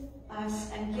places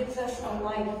us and gives us a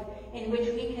life in which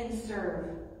we can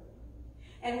serve.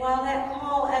 And while that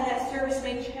call and that service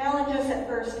may challenge us at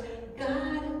first,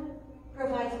 God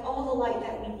provides all the light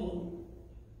that we need.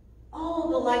 All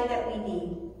the light that we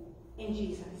need in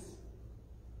Jesus.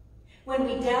 When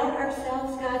we doubt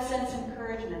ourselves, God sends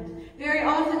encouragement, very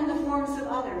often in the forms of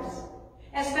others,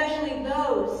 especially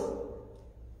those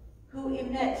who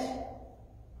emit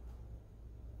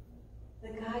the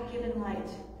God-given light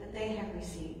that they have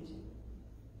received.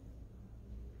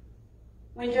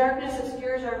 When darkness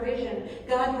obscures our vision,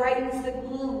 God brightens the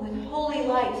gloom with holy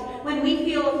light. When we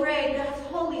feel afraid, God's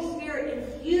Holy Spirit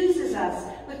infuses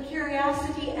us with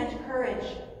curiosity and courage.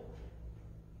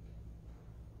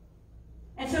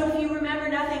 And so if you remember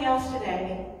nothing else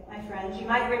today, my friends, you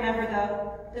might remember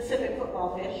the Pacific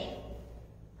football fish.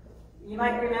 You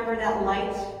might remember that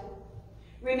light.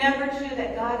 Remember, too,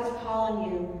 that God is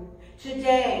calling you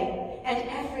today and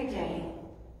every day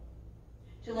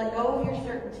to let go of your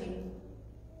certainty,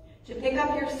 to pick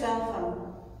up your cell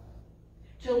phone,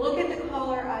 to look at the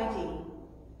caller ID,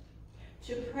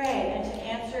 to pray and to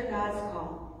answer God's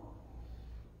call.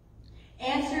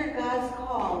 Answer God's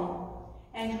call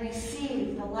and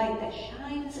receive the light that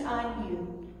shines on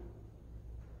you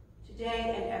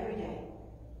today and every day.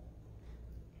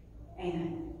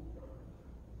 Amen.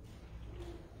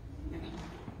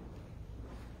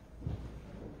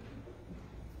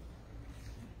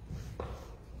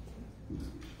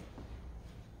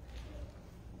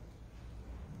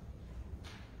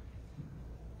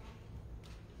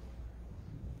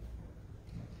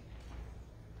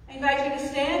 I invite you to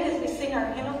stand as we sing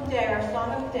our hymn of the day, our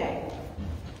song of the day.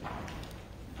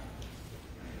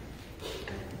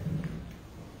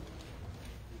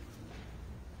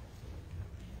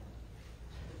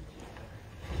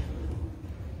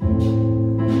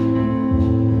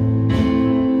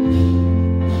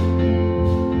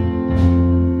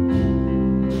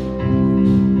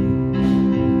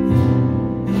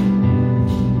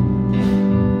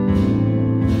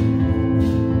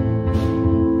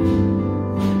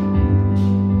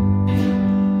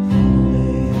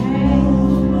 Holy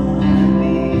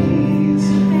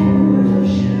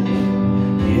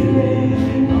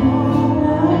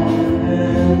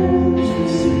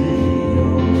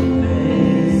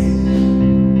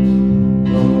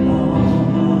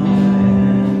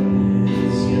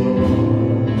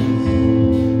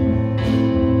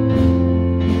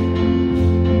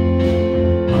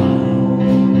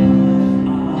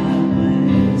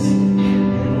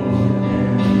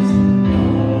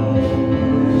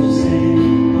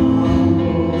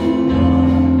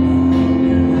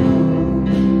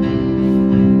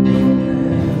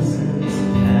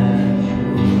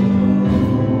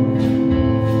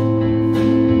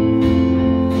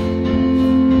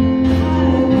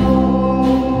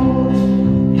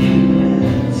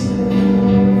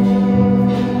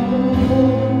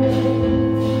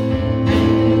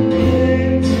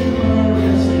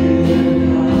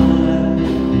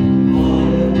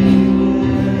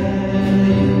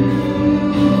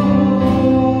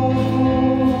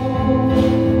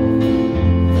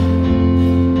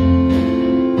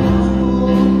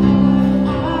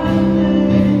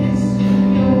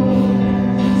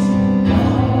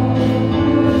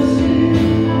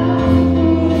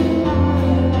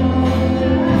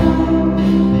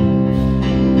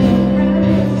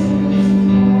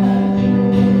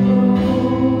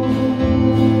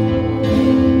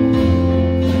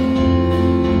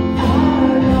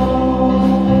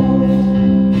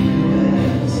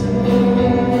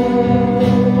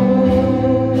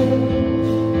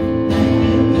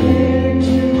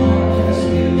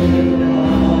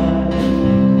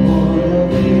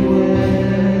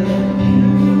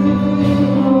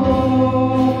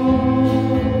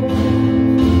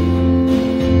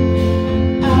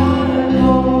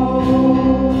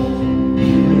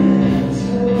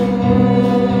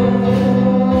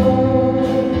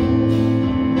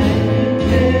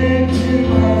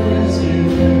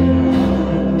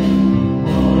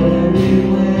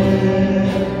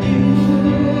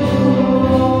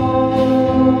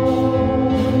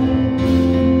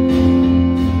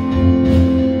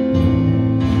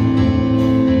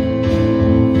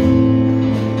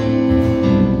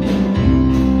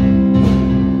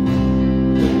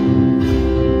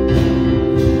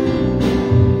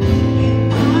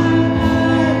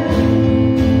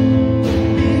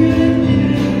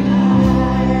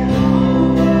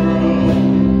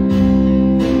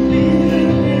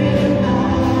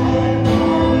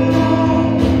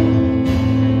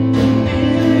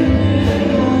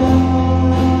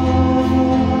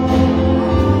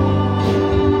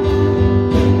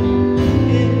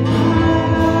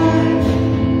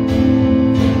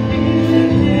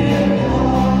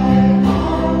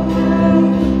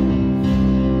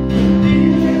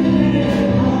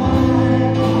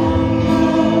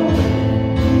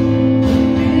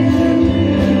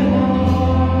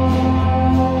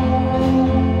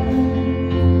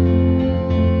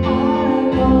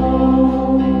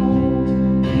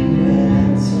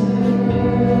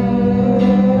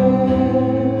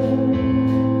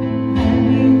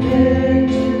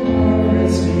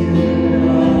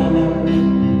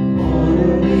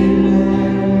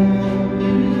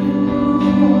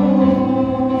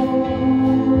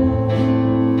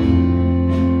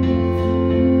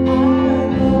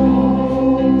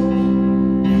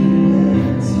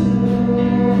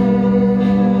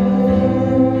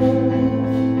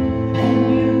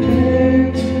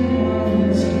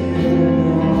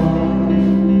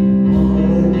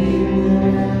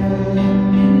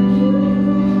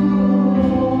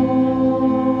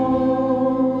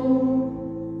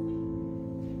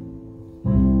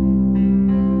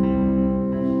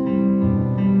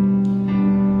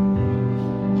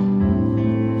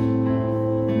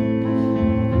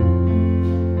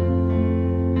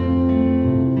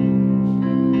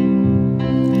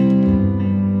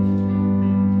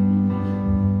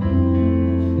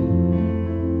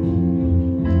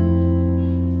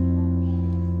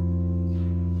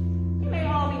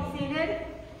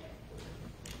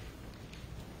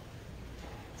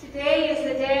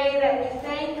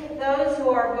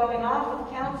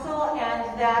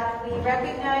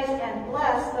and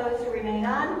bless those who remain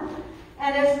on,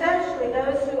 and especially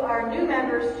those who are new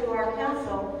members to our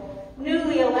council,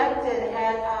 newly elected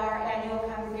at our annual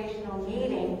congregational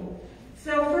meeting.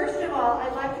 So first of all,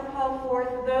 I'd like to call forth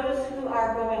those who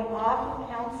are going off of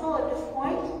council at this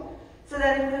point. So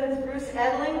that includes Bruce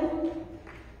Edling.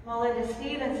 Melinda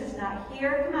Stevens is not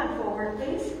here. Come on forward,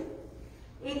 please.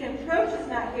 Ethan Proch is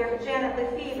not here, but Janet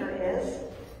Lefevre is.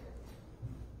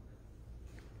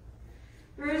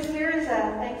 Bruce, here is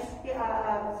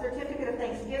a certificate of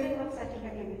thanksgiving. Oops, I think I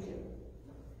gave you two.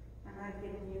 I might have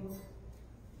given you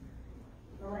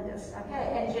Melinda's. Okay,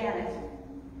 and Janet.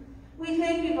 We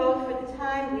thank you both for the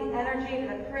time, the energy,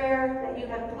 the prayer that you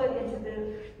have put into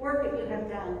the work that you have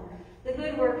done, the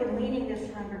good work in leading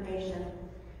this congregation.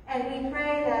 And we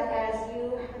pray that as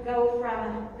you go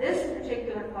from this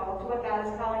particular call to what God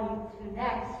is calling you to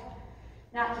next,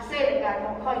 not to say that God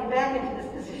won't call you back into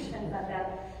this position, but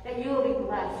that you will be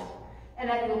blessed and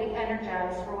that you will be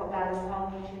energized for what God is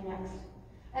calling you to next.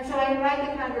 And so I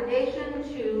invite the congregation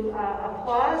to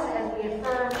applause as we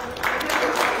affirm the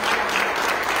good work.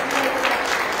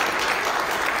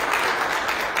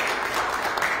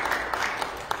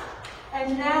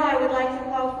 And now I would like to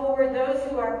call forward those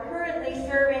who are currently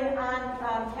serving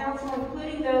on council,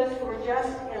 including those who were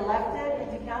just elected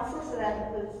into council. So that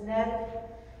includes Ned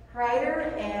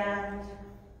Kreider, and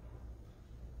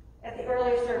at the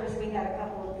earlier service we had a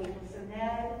couple of people. So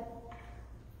Ned,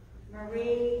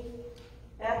 Marie,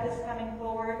 Beth is coming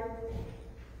forward.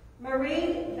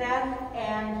 Marie, Beth,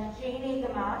 and Jeannie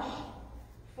Gamache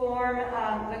form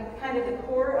the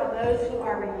core of those who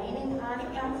are remaining on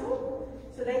council.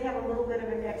 So they have a little bit of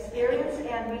an experience,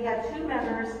 and we had two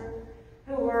members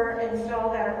who were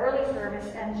installed at our early service,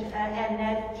 and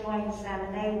Ned joins them,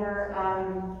 and they were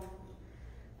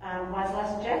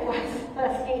Jeff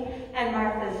Wazlewski and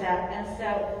Martha Zepp. And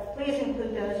so please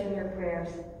include those in your prayers.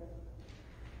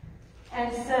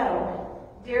 And so,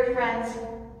 dear friends,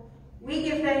 we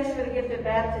give thanks for the gift of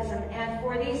baptism and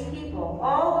for these people,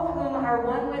 all of whom are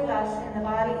one with us in the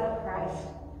body of Christ,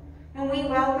 whom we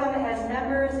welcome as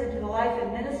members into the life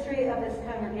and ministry of this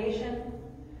congregation,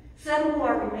 some who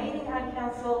are remaining on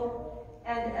council,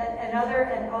 and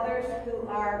others who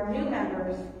are new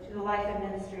members to the life and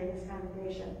ministry of this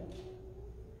congregation.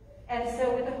 And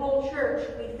so with the whole church,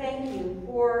 we thank you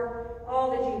for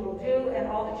all that you will do and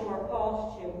all that you are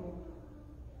called to.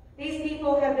 These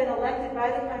people have been elected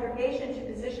by the congregation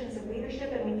to positions of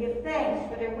leadership, and we give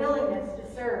thanks for their willingness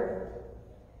to serve.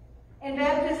 In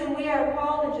baptism, we are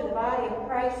called into the body of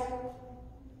Christ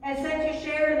and sent to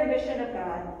share in the mission of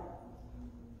God.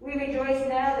 We rejoice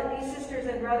now that these sisters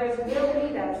and brothers will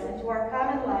lead us into our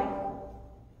common life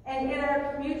and in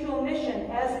our mutual mission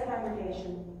as a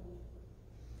congregation.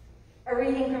 A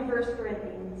reading from 1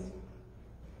 Corinthians.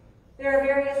 There are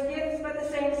various gifts, but the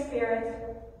same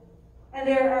Spirit. And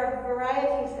there are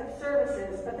varieties of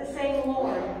services, but the same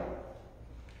Lord.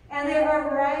 And there are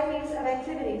varieties of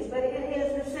activities, but it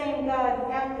is the same God who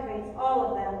activates all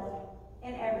of them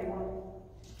in everyone.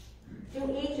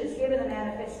 To each is given the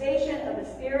manifestation of the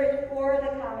Spirit for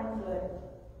the common good.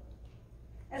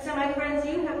 And so, my friends,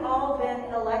 you have all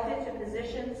been elected to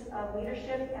positions of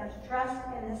leadership and trust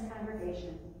in this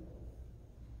congregation.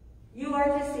 You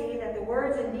are to see that the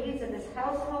words and deeds of this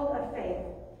household of faith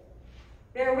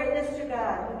bear witness to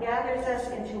God, who gathers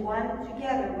us into one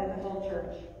together with the whole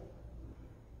church.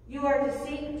 You are to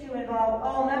seek to involve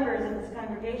all members of this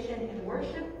congregation in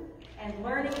worship and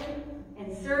learning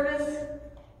and service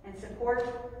and support,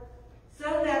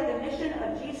 so that the mission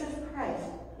of Jesus Christ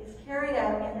is carried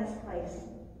out in this place,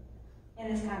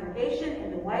 in this congregation,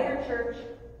 in the wider church,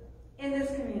 in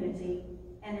this community,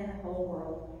 and in the whole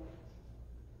world.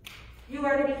 You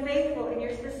are to be faithful in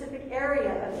your specific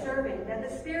area of serving, that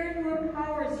the Spirit who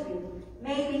empowers you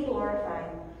may be glorified.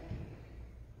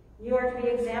 You are to be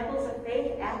examples of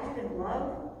faith acted in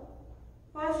love,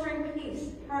 fostering peace,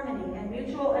 harmony, and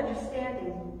mutual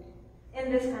understanding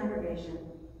in this congregation.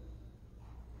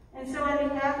 And so on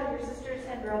behalf of your sisters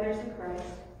and brothers in Christ,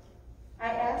 I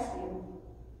ask you,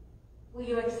 will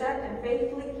you accept and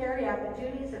faithfully carry out the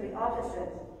duties of the offices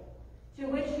to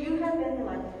which you have been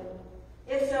elected?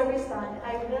 If so, respond,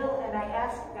 I will, and I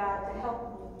ask God to help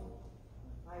me.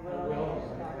 I will.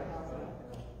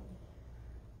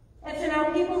 And so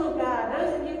now, people of God,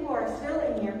 those of you who are still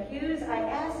in your pews, I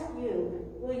ask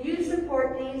you, will you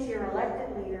support these, your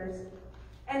elected leaders?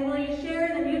 And will you share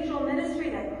in the mutual ministry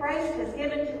that Christ has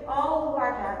given to all who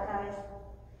are baptized?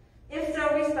 If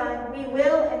so, respond, we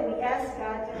will, and we ask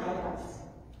God to help us.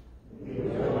 We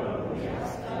will, and we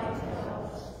ask God to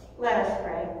help us. Let us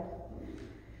pray.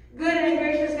 Good and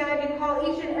gracious God, you call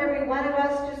each and every one of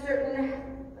us to certain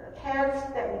paths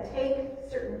that we take,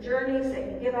 certain journeys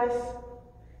that you give us.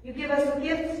 You give us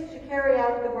gifts to carry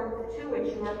out the work to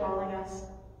which you are calling us.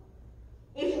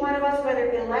 Each one of us, whether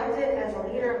elected as a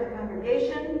leader of the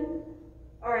congregation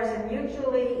or as a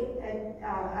mutually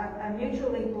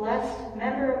blessed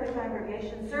member of the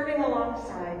congregation, serving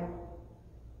alongside,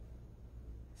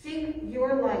 seek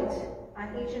your light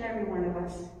on each and every one of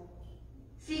us.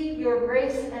 Seek your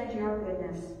grace and your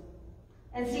goodness,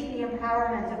 and seek the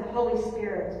empowerment of the Holy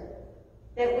Spirit,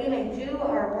 that we may do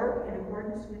our work in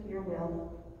accordance with your will.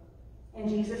 In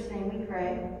Jesus' name we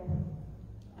pray.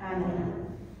 Amen.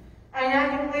 I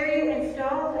now declare you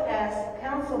installed as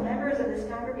council members of this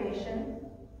congregation.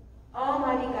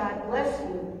 Almighty God bless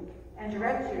you and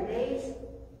direct your days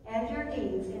and your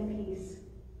deeds in peace,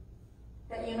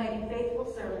 that you may be faithful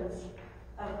servants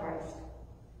of Christ.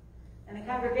 And the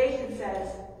congregation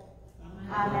says,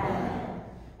 Amen.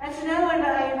 And so now I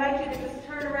invite you to just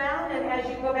turn around, and as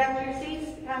you go back to your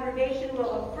seats, the congregation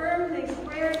will affirm these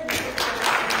prayers.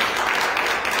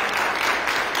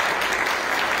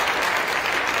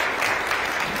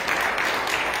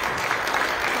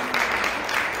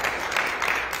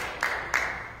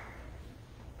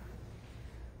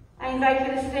 I invite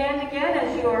you to stand again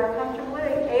as you are comfortably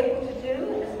able to do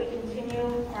as we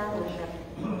continue our worship.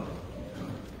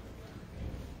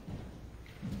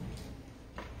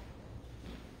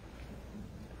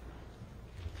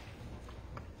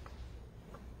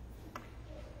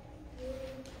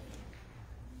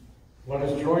 Let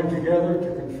us join together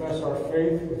to confess our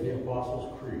faith with the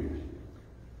Apostles' Creed.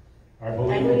 I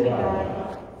believe in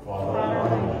God, Father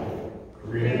Almighty,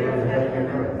 creator of heaven and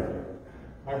earth.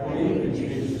 I believe in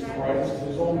Jesus Christ,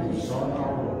 his only Son,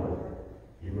 our Lord.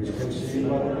 He was conceived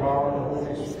by the power of the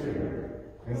Holy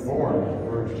Spirit and born of the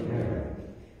Virgin Mary.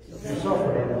 He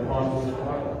suffered under Pontius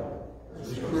Pilate,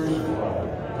 was crucified,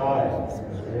 died, and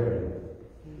was buried.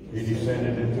 He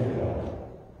descended into hell.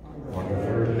 On the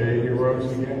third day he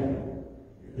rose again.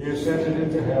 He ascended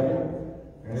into heaven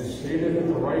and is seated at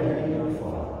the right hand of the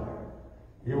Father.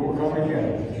 He will come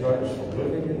again to judge the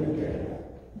living and the dead.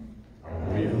 I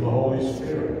believe in the Holy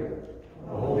Spirit,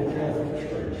 the Holy Catholic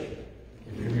Church,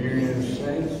 the communion of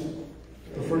saints,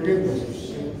 the forgiveness of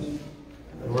sins,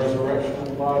 the resurrection of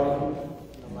the body,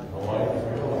 and the life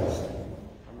everlasting.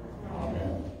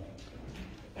 Amen.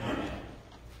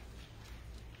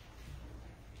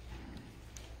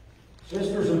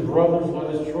 Sisters and brothers, let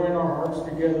us join our hearts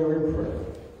together in prayer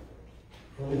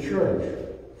for the church,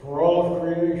 for all of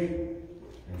creation,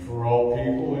 and for all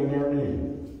people in their need.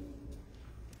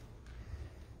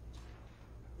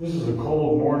 This is a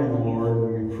cold morning, Lord,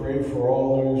 and we pray for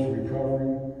all those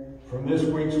recovering from this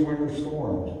week's winter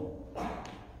storms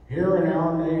here in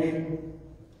our nation.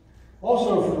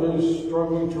 Also for those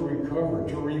struggling to recover,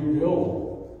 to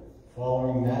rebuild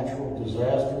following natural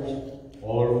disasters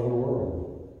all over the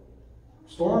world.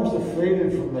 Storms that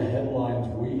faded from the headlines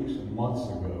weeks and months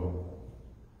ago.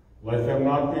 Let them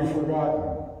not be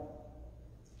forgotten.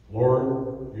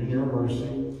 Lord, in your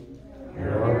mercy,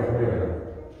 hear our prayer.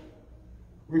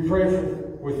 We pray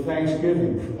with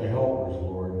thanksgiving for the helpers,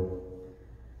 Lord.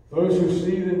 Those who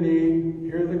see the need,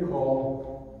 hear the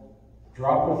call,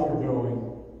 drop what they're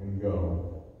doing, and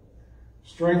go.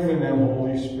 Strengthen them,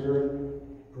 Holy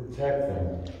Spirit. Protect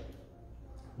them.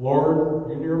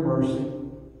 Lord, in your mercy,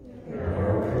 hear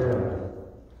our prayer.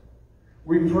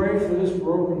 We pray for this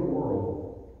broken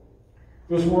world,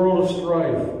 this world of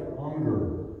strife,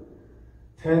 hunger,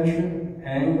 tension,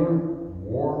 anger,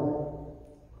 war.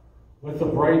 Let the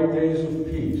bright days of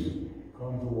peace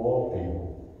come to all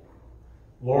people.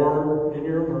 Lord, in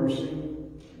your mercy,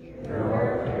 hear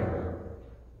our prayer.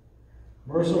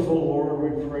 Merciful Lord,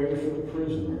 we pray for the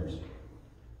prisoners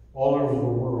all over the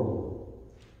world,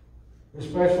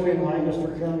 especially in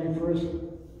Lancaster County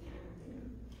Prison,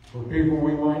 for people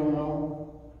we might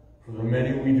know, for the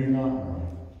many we do not know.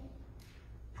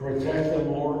 Protect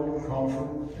them, Lord,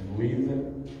 comfort and lead them.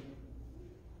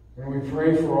 And we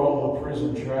pray for all the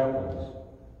prison chaplains.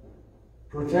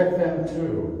 Protect them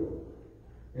too.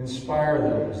 Inspire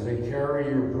them as they carry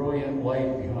your brilliant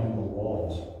light behind the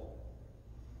walls.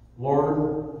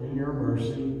 Lord, in your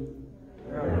mercy,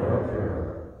 hear our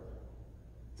prayer.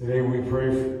 Today we pray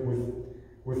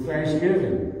with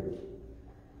thanksgiving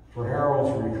for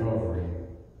Harold's recovery,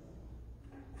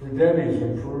 for Debbie's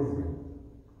improvement,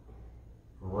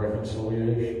 for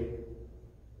reconciliation.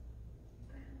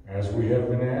 As we have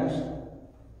been asked,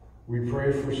 we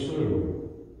pray for Sue,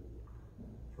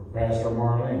 for Pastor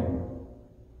Marlene,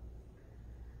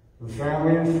 the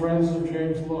family and friends of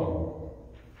James Lowe,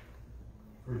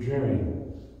 for Jimmy,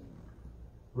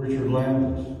 Richard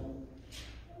Landis,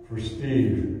 for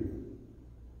Steve,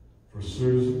 for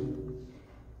Susan,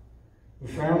 the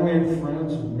family and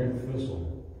friends of Mick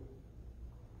Thistle,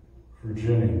 for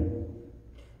Jenny,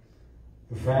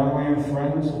 the family and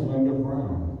friends of Linda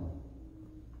Brown,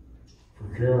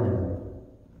 for Karen,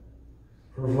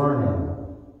 for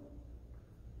Vernon,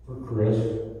 for Chris,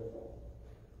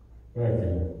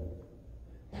 Becky,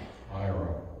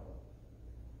 Ira,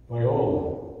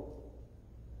 Viola,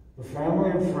 the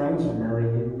family and friends of Mary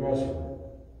Lou Besser,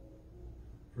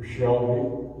 for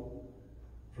Shelby,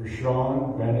 for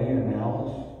Sean, Benny, and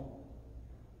Alice,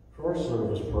 for our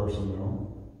service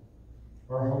personnel,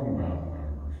 our homebound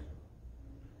members,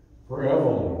 for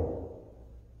Evelyn,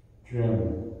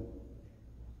 Jim,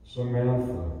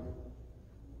 Samantha,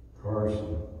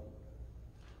 Carson,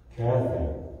 Kathy,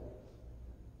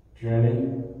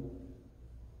 Jenny,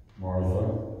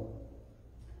 Martha,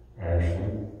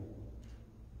 Ashley,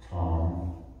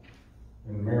 Tom,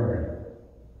 and Mary.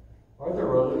 Are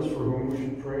there others for whom we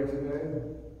should pray today?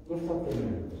 Lift up their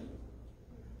names.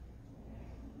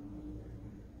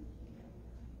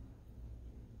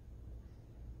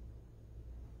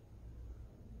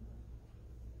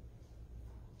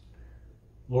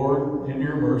 Lord, in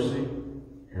your mercy,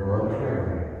 hear our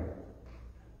prayer.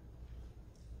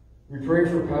 We pray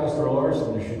for Pastor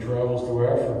Larson as she travels to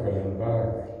Africa and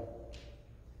back.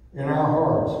 In our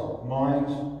hearts,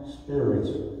 minds, spirits,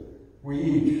 we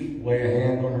each lay a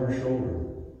hand on her shoulder,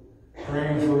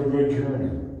 praying for a good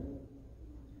journey.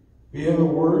 Be in the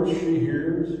words she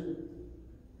hears,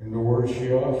 in the words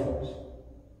she offers.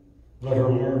 Let her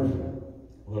learn,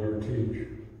 let her teach.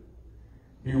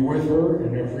 Be with her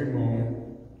in every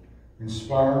moment,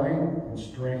 inspiring and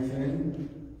strengthening,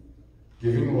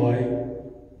 giving light,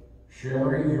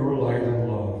 sharing your light and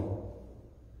love,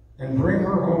 and bring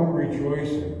her home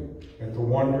rejoicing at the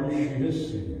wonders she has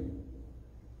seen.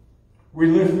 We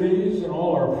lift these and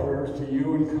all our prayers to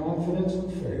you in confidence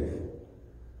and faith.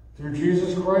 Through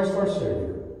Jesus Christ our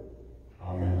Savior.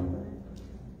 Amen.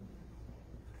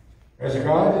 As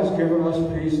God has given us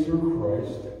peace through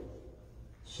Christ,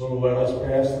 so let us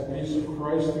pass the peace of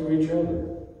Christ to each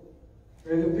other.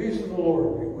 May the peace of the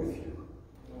Lord be with you.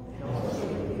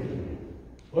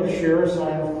 Let us share a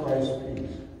sign of Christ's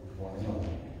peace with one another.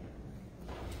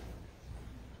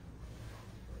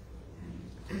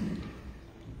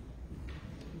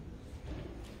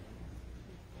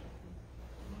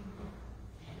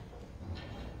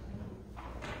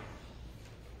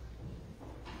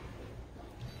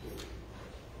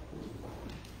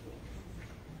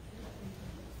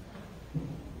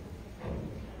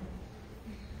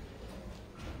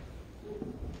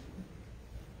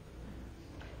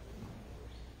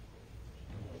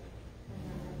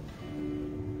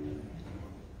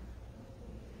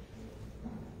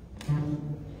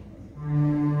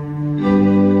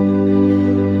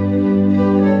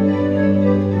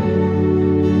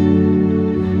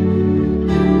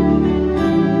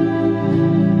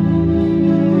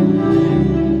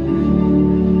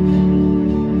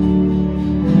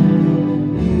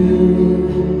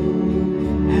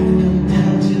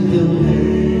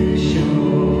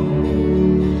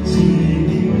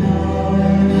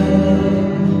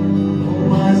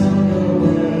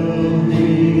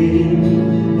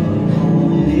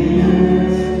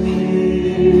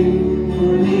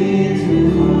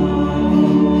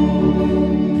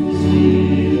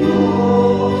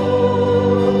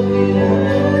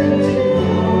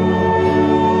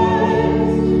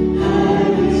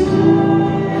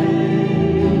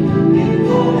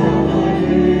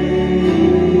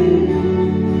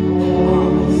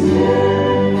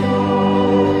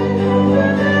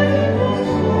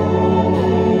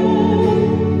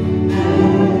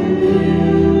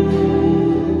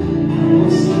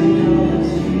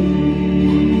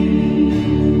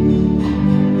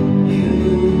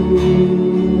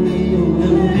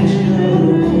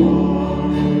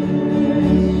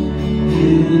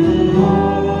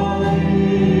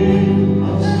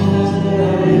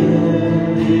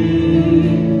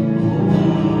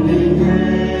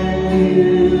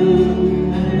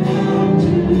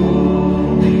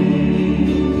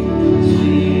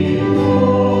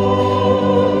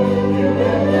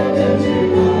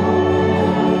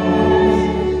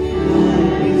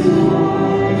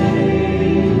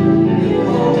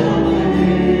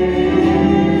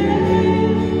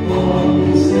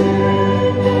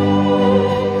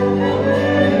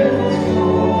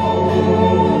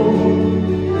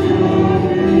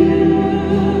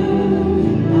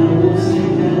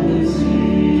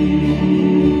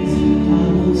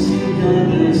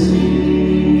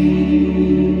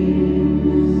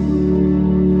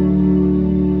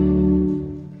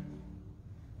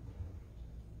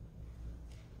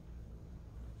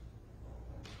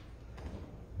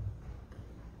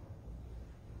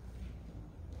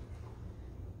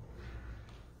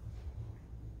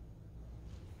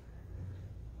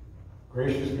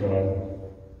 Gracious God,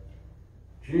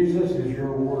 Jesus is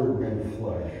your word made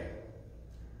flesh.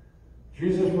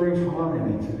 Jesus brings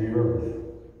harmony to the earth.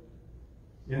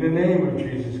 In the name of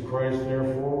Jesus Christ,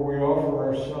 therefore, we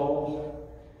offer ourselves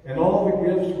and all the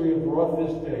gifts we have brought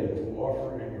this day to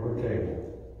offer at your table.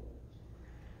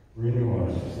 Renew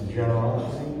us in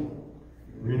generosity.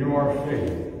 Renew our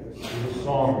faith with the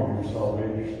song of your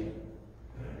salvation.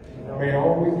 May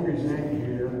all we present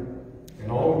here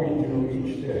and all we do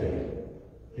each day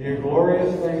be a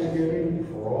glorious thanksgiving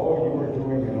for all you are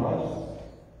doing in us.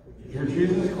 Through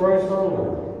Jesus Christ our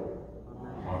Lord.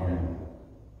 Amen.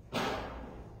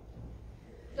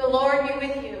 The Lord be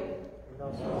with you.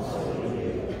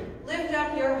 Lift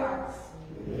up your hearts.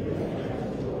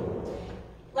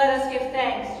 Let us give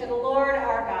thanks to the Lord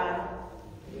our God.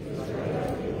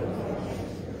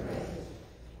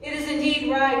 It is indeed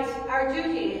right, our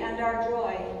duty and our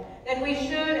joy, that we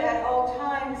should at all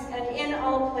times and in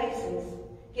all places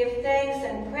give thanks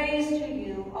and praise to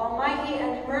you, Almighty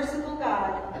and merciful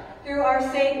God, through our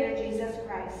Savior Jesus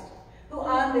Christ, who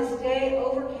on this day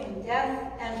overcame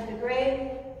death and the grave,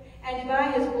 and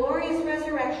by his glorious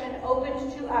resurrection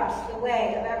opened to us the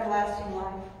way of everlasting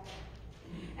life.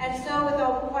 And so with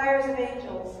all the choirs of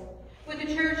angels, with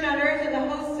the church on earth and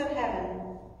the hosts of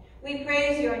heaven, we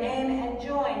praise your name and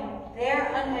join their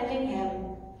unending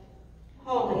hymn.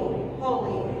 Holy,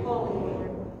 holy, holy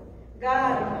Lord,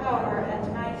 God of power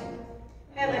and might,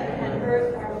 heaven and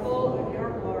earth are full of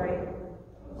your glory.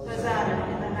 Hosanna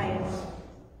in the highest.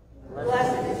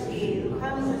 Blessed is he who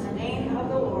comes in the name of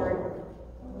the Lord.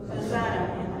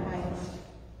 Hosanna in the highest.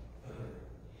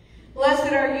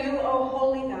 Blessed are you, O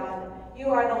holy God. You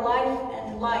are the life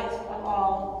and light of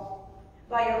all.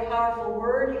 By your powerful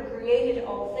word you created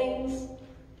all things.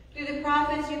 Through the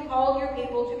prophets you called your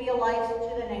people to be a light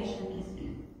to the nations.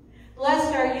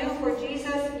 Blessed are you for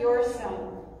Jesus, your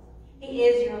Son. He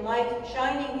is your light,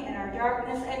 shining in our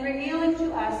darkness and revealing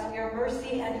to us your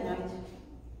mercy and might.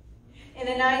 In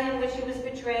the night in which he was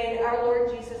betrayed, our Lord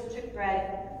Jesus took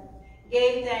bread,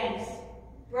 gave thanks,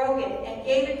 broke it, and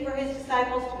gave it for his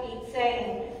disciples to eat,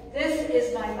 saying, "This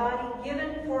is my body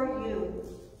given for you.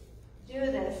 Do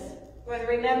this for the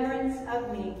remembrance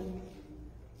of me."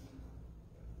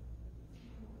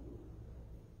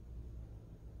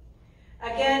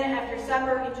 Again, after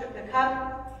supper, he took the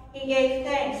cup. He gave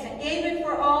thanks and gave it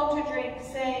for all to drink,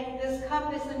 saying, "This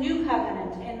cup is the new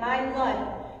covenant in my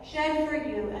blood, shed for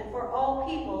you and for all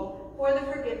people for the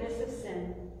forgiveness of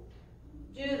sin.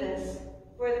 Do this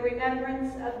for the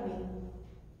remembrance of me."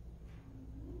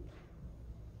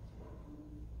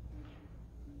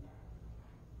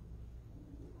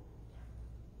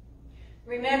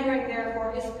 Remembering,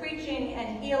 therefore, his preaching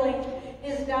and healing,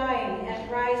 his dying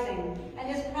and rising, and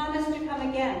his promise to come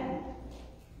again,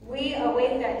 we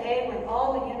await that day when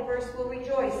all the universe will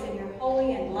rejoice in your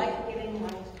holy and life-giving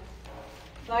light.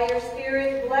 By your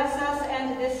Spirit, bless us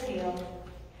and this meal,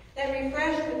 that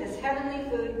refreshed with this heavenly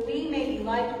food, we may be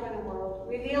light for the world,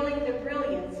 revealing the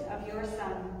brilliance of your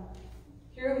Son.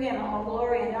 Through him, all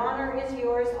glory and honor is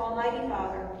yours, Almighty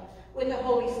Father, with the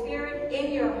Holy Spirit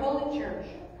in your holy church,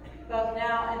 both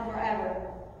now and forever.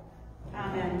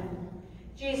 Amen.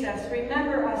 Jesus,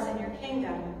 remember us in your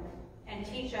kingdom and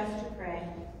teach us to pray.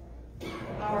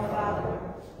 Our Father,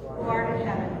 who art in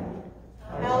heaven,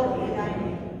 hallowed be thy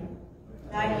name.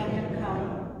 Thy kingdom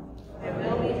come, thy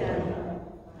will be done,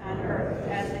 on earth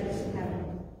as it is in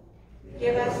heaven.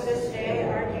 Give us this day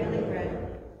our daily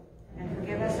bread, and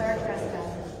forgive us our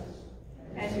trespasses,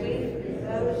 as we forgive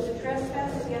those who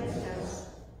trespass against us.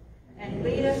 And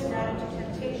lead us not into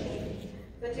temptation,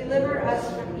 but deliver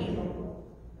us from evil.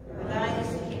 For thine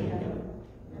is the kingdom,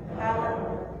 the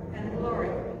power, and the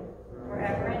glory,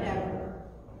 forever and ever.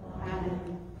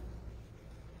 Amen.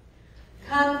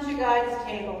 Come to God's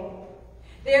table.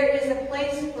 There is a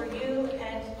place for you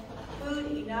and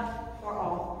food enough for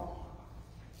all.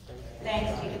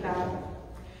 Thanks be to God.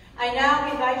 I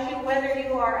now invite you, whether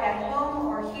you are at home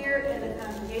or here in the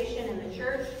congregation in the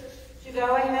church, to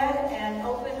go ahead and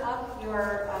open up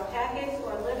your packets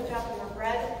or lift up your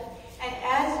bread. And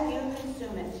as you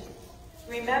consume it,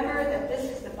 remember that this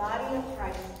is the body of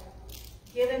Christ,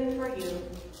 given for you.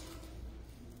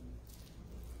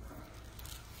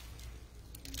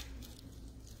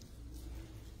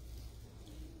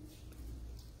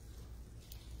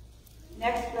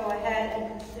 Next, go ahead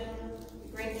and consume the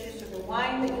grape juice or the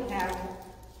wine that you have.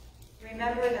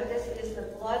 Remember that this is the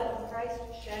blood of Christ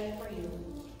shed for you.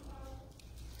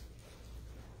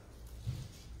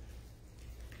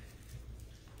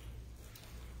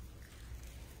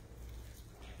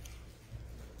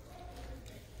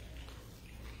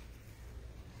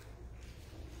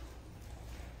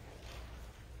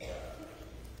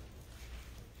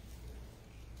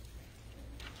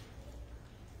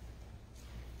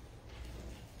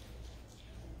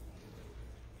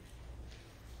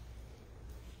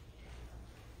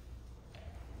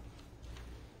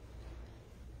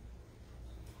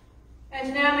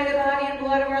 And now may the body and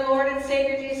blood of our Lord and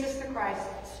Savior Jesus the Christ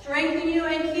strengthen you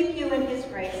and keep you in his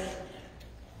grace.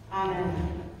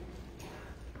 Amen.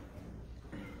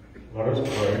 Let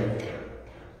us pray.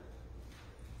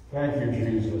 Thank you,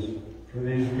 Jesus, for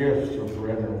these gifts of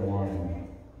bread and wine.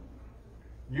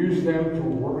 Use them to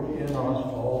work in us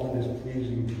all that is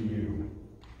pleasing to you.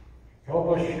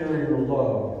 Help us share your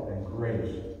love and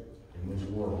grace in this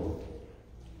world.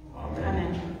 Amen.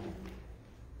 Amen.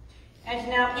 And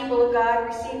now, people of God,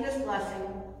 receive this blessing.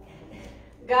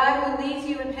 God who leads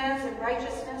you in paths of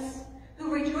righteousness,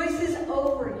 who rejoices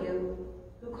over you,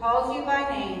 who calls you by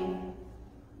name,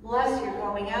 bless your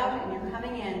going out and your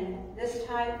coming in, this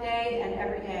time, day, and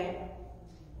every day.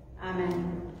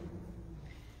 Amen.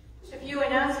 Just a few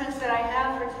announcements that I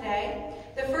have for today.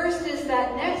 The first is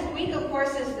that next week, of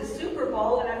course, is the Super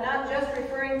Bowl, and I'm not just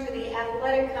referring to the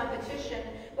athletic competition,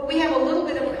 but we have a little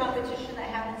bit of a competition that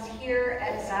happens here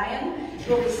at Zion.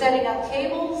 We'll be setting up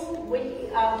tables,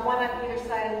 one on either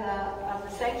side of the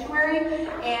sanctuary,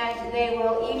 and they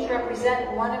will each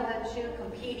represent one of the two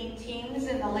competing teams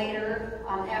in the later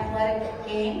athletic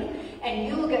game, and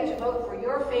you will get to vote for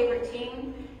your favorite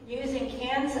team using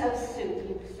cans of soup.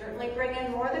 You certainly bring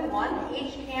in more than one.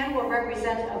 Each can will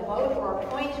represent a vote or a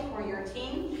point for your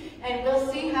team, and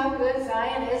we'll see how good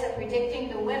Zion is at predicting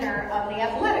the winner of the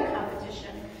athletic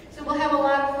competition. So we'll have a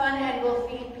lot of fun, and we'll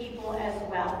feed people as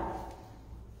well.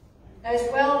 As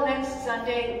well, next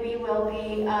Sunday, we will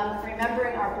be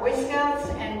remembering our Boy Scouts,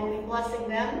 and we'll be blessing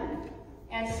them.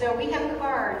 And so we have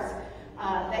cards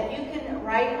that you can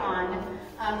write on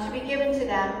to be given to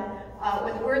them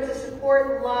with words of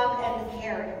support, love, and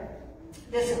caring.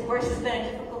 This, of course, has been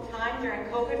a difficult time during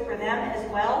COVID for them as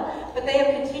well, but they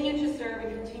have continued to serve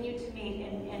and continue to meet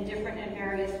in different and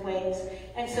various ways.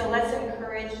 And so let's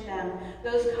encourage them.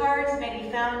 Those cards may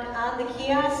be found on the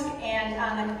kiosk, and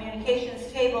on the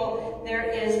communications table, there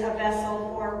is a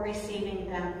vessel for receiving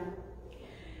them.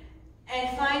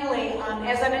 And finally,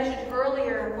 as I mentioned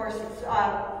earlier, of course, it's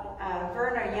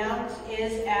Verna Yount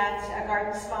is at a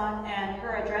garden spot, and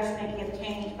her address may be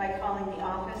obtained by calling the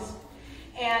office.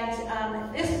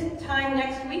 And this time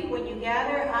next week when you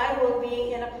gather, I will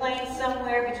be in a plane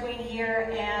somewhere between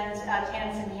here and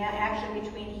Tanzania, actually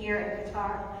between here and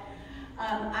Qatar.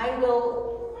 I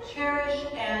will cherish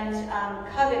and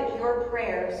covet your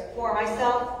prayers for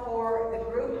myself, for the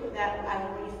group that I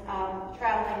will be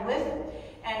traveling with,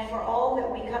 and for all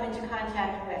that we come into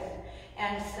contact with.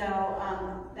 And so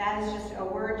that is just a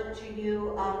word to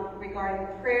you regarding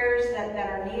prayers that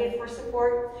are needed for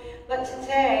support. But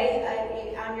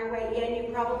today, on your way in,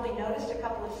 you probably noticed a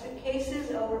couple of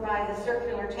suitcases over by the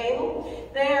circular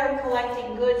table. They are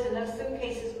collecting goods, and those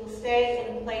suitcases will stay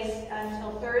in place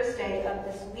until Thursday of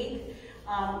this week,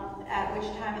 at which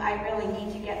time I really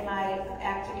need to get my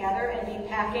act together and be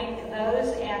packing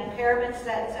those and paraments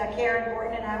that Karen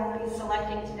Horton and I will be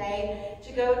selecting today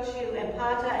to go to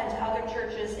Empata and to other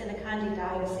churches in the Kandi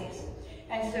Diocese.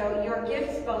 And so your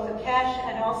gifts, both of cash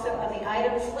and also of the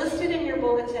items listed in your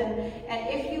bulletin, and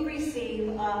if you receive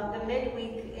the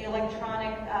midweek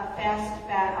electronic not fast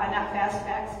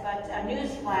facts, but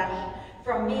news flash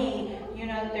from me, you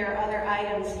know that there are other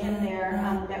items in there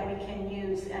that we can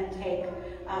use and take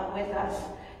with us.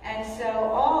 And so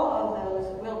all of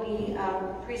those will be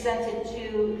presented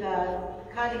to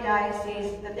the Kandi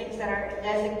Diocese. The things that are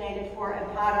designated for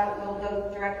Empata will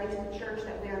go directly to the church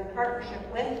that we are in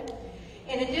partnership with.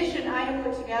 In addition, I have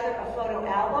put together a photo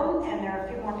album, and there are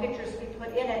a few more pictures we put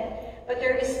in it, but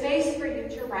there is space for you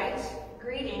to write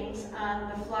greetings on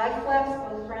the flag flaps,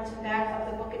 both front and back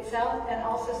of the book itself, and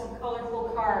also some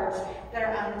colorful cards that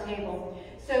are on the table.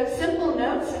 So simple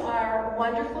notes are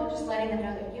wonderful, just letting them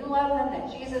know that you love them,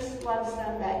 that Jesus loves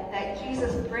them, that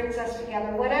Jesus brings us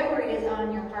together, whatever is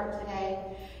on your heart today.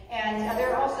 And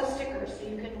there are also stickers, so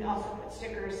you can also put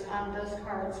stickers on those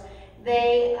cards.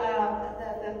 The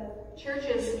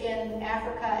churches in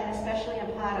Africa, and especially in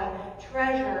Empata,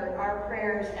 treasure our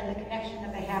prayers and the connection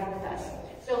that they have with us.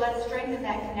 So let's strengthen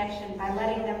that connection by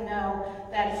letting them know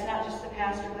that it's not just the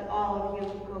pastor, but all of you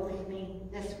who go with me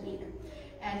this week.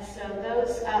 And so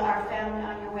those are found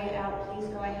on your way out. Please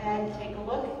go ahead and take a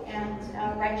look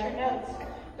and write your notes.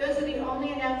 Those are the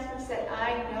only announcements that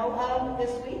I know of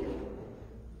this week.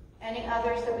 Any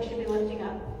others that we should be lifting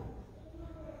up?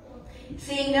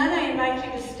 Seeing none, I invite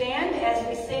you to stand as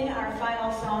we sing our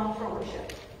final song for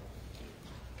worship.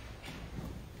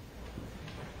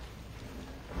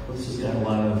 This has got a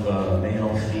lot of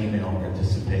male-female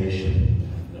participation.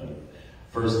 The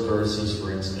first verses,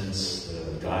 for instance,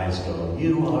 the guys go,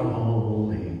 "You are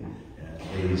holy," and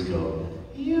ladies go,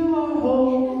 "You are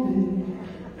holy."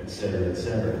 And etc.,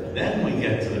 etc. Then we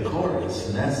get to the chorus,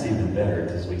 and that's even better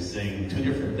because we sing two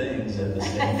different things at the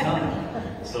same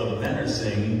time. So the men are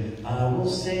singing, I will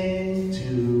sing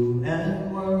to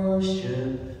and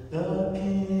worship the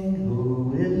King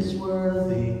who is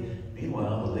worthy.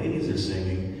 Meanwhile, the ladies are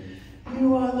singing,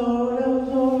 you are Lord of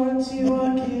lords, you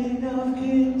are King of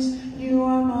kings, you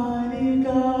are mighty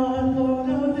God, Lord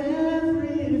of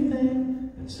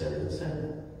everything, etc.,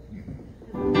 etc.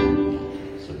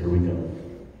 So here we go.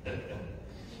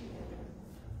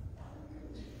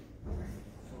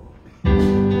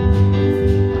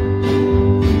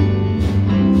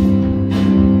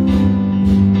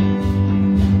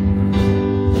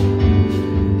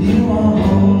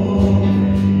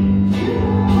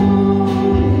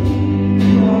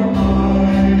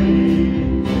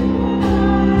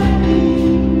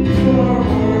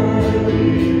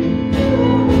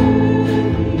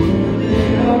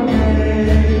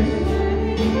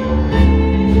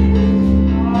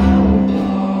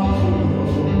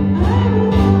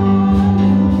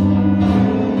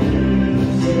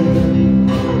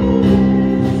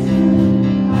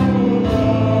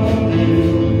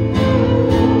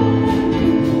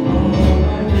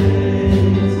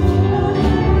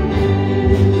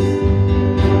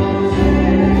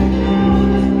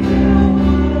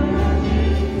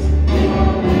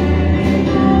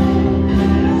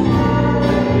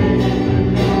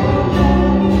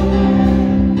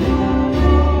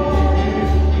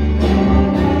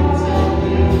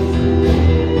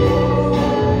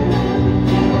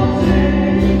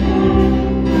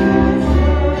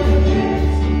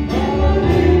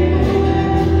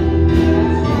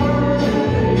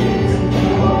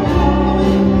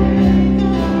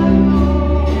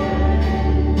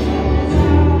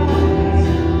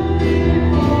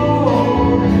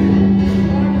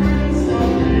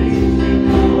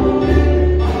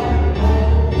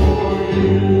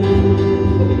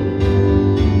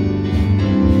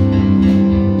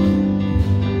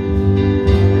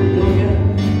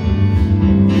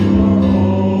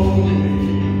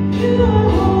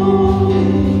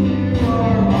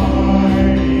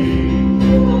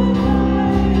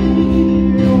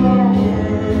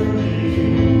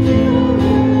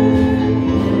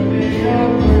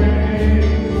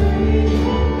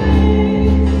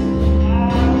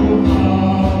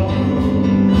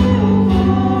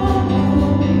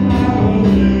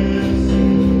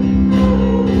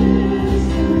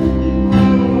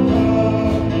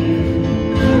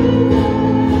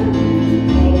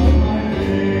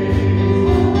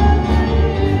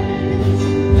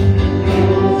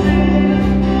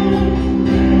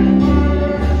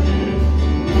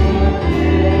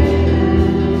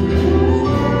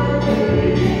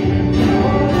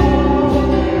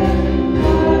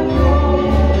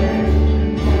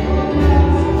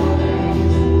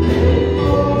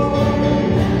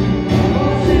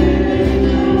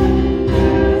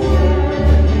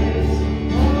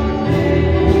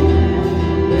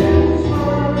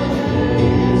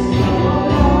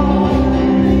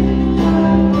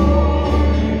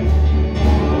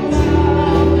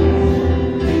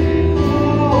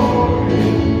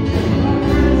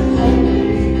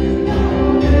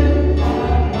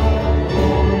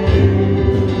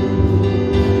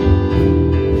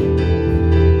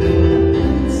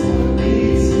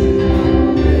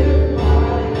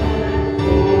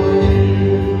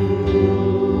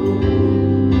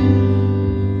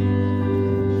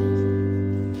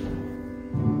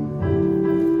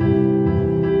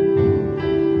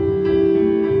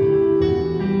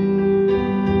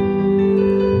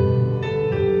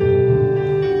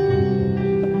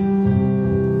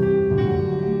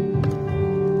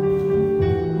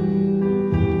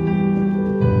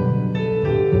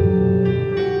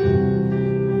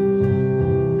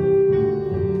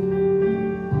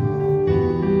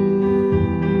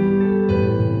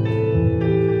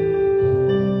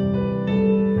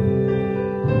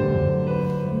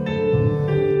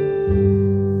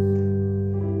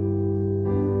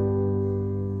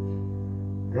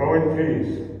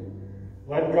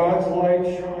 Let God's light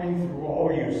shine through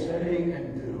all you say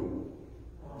and do.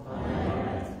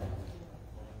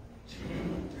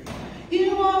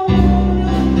 You are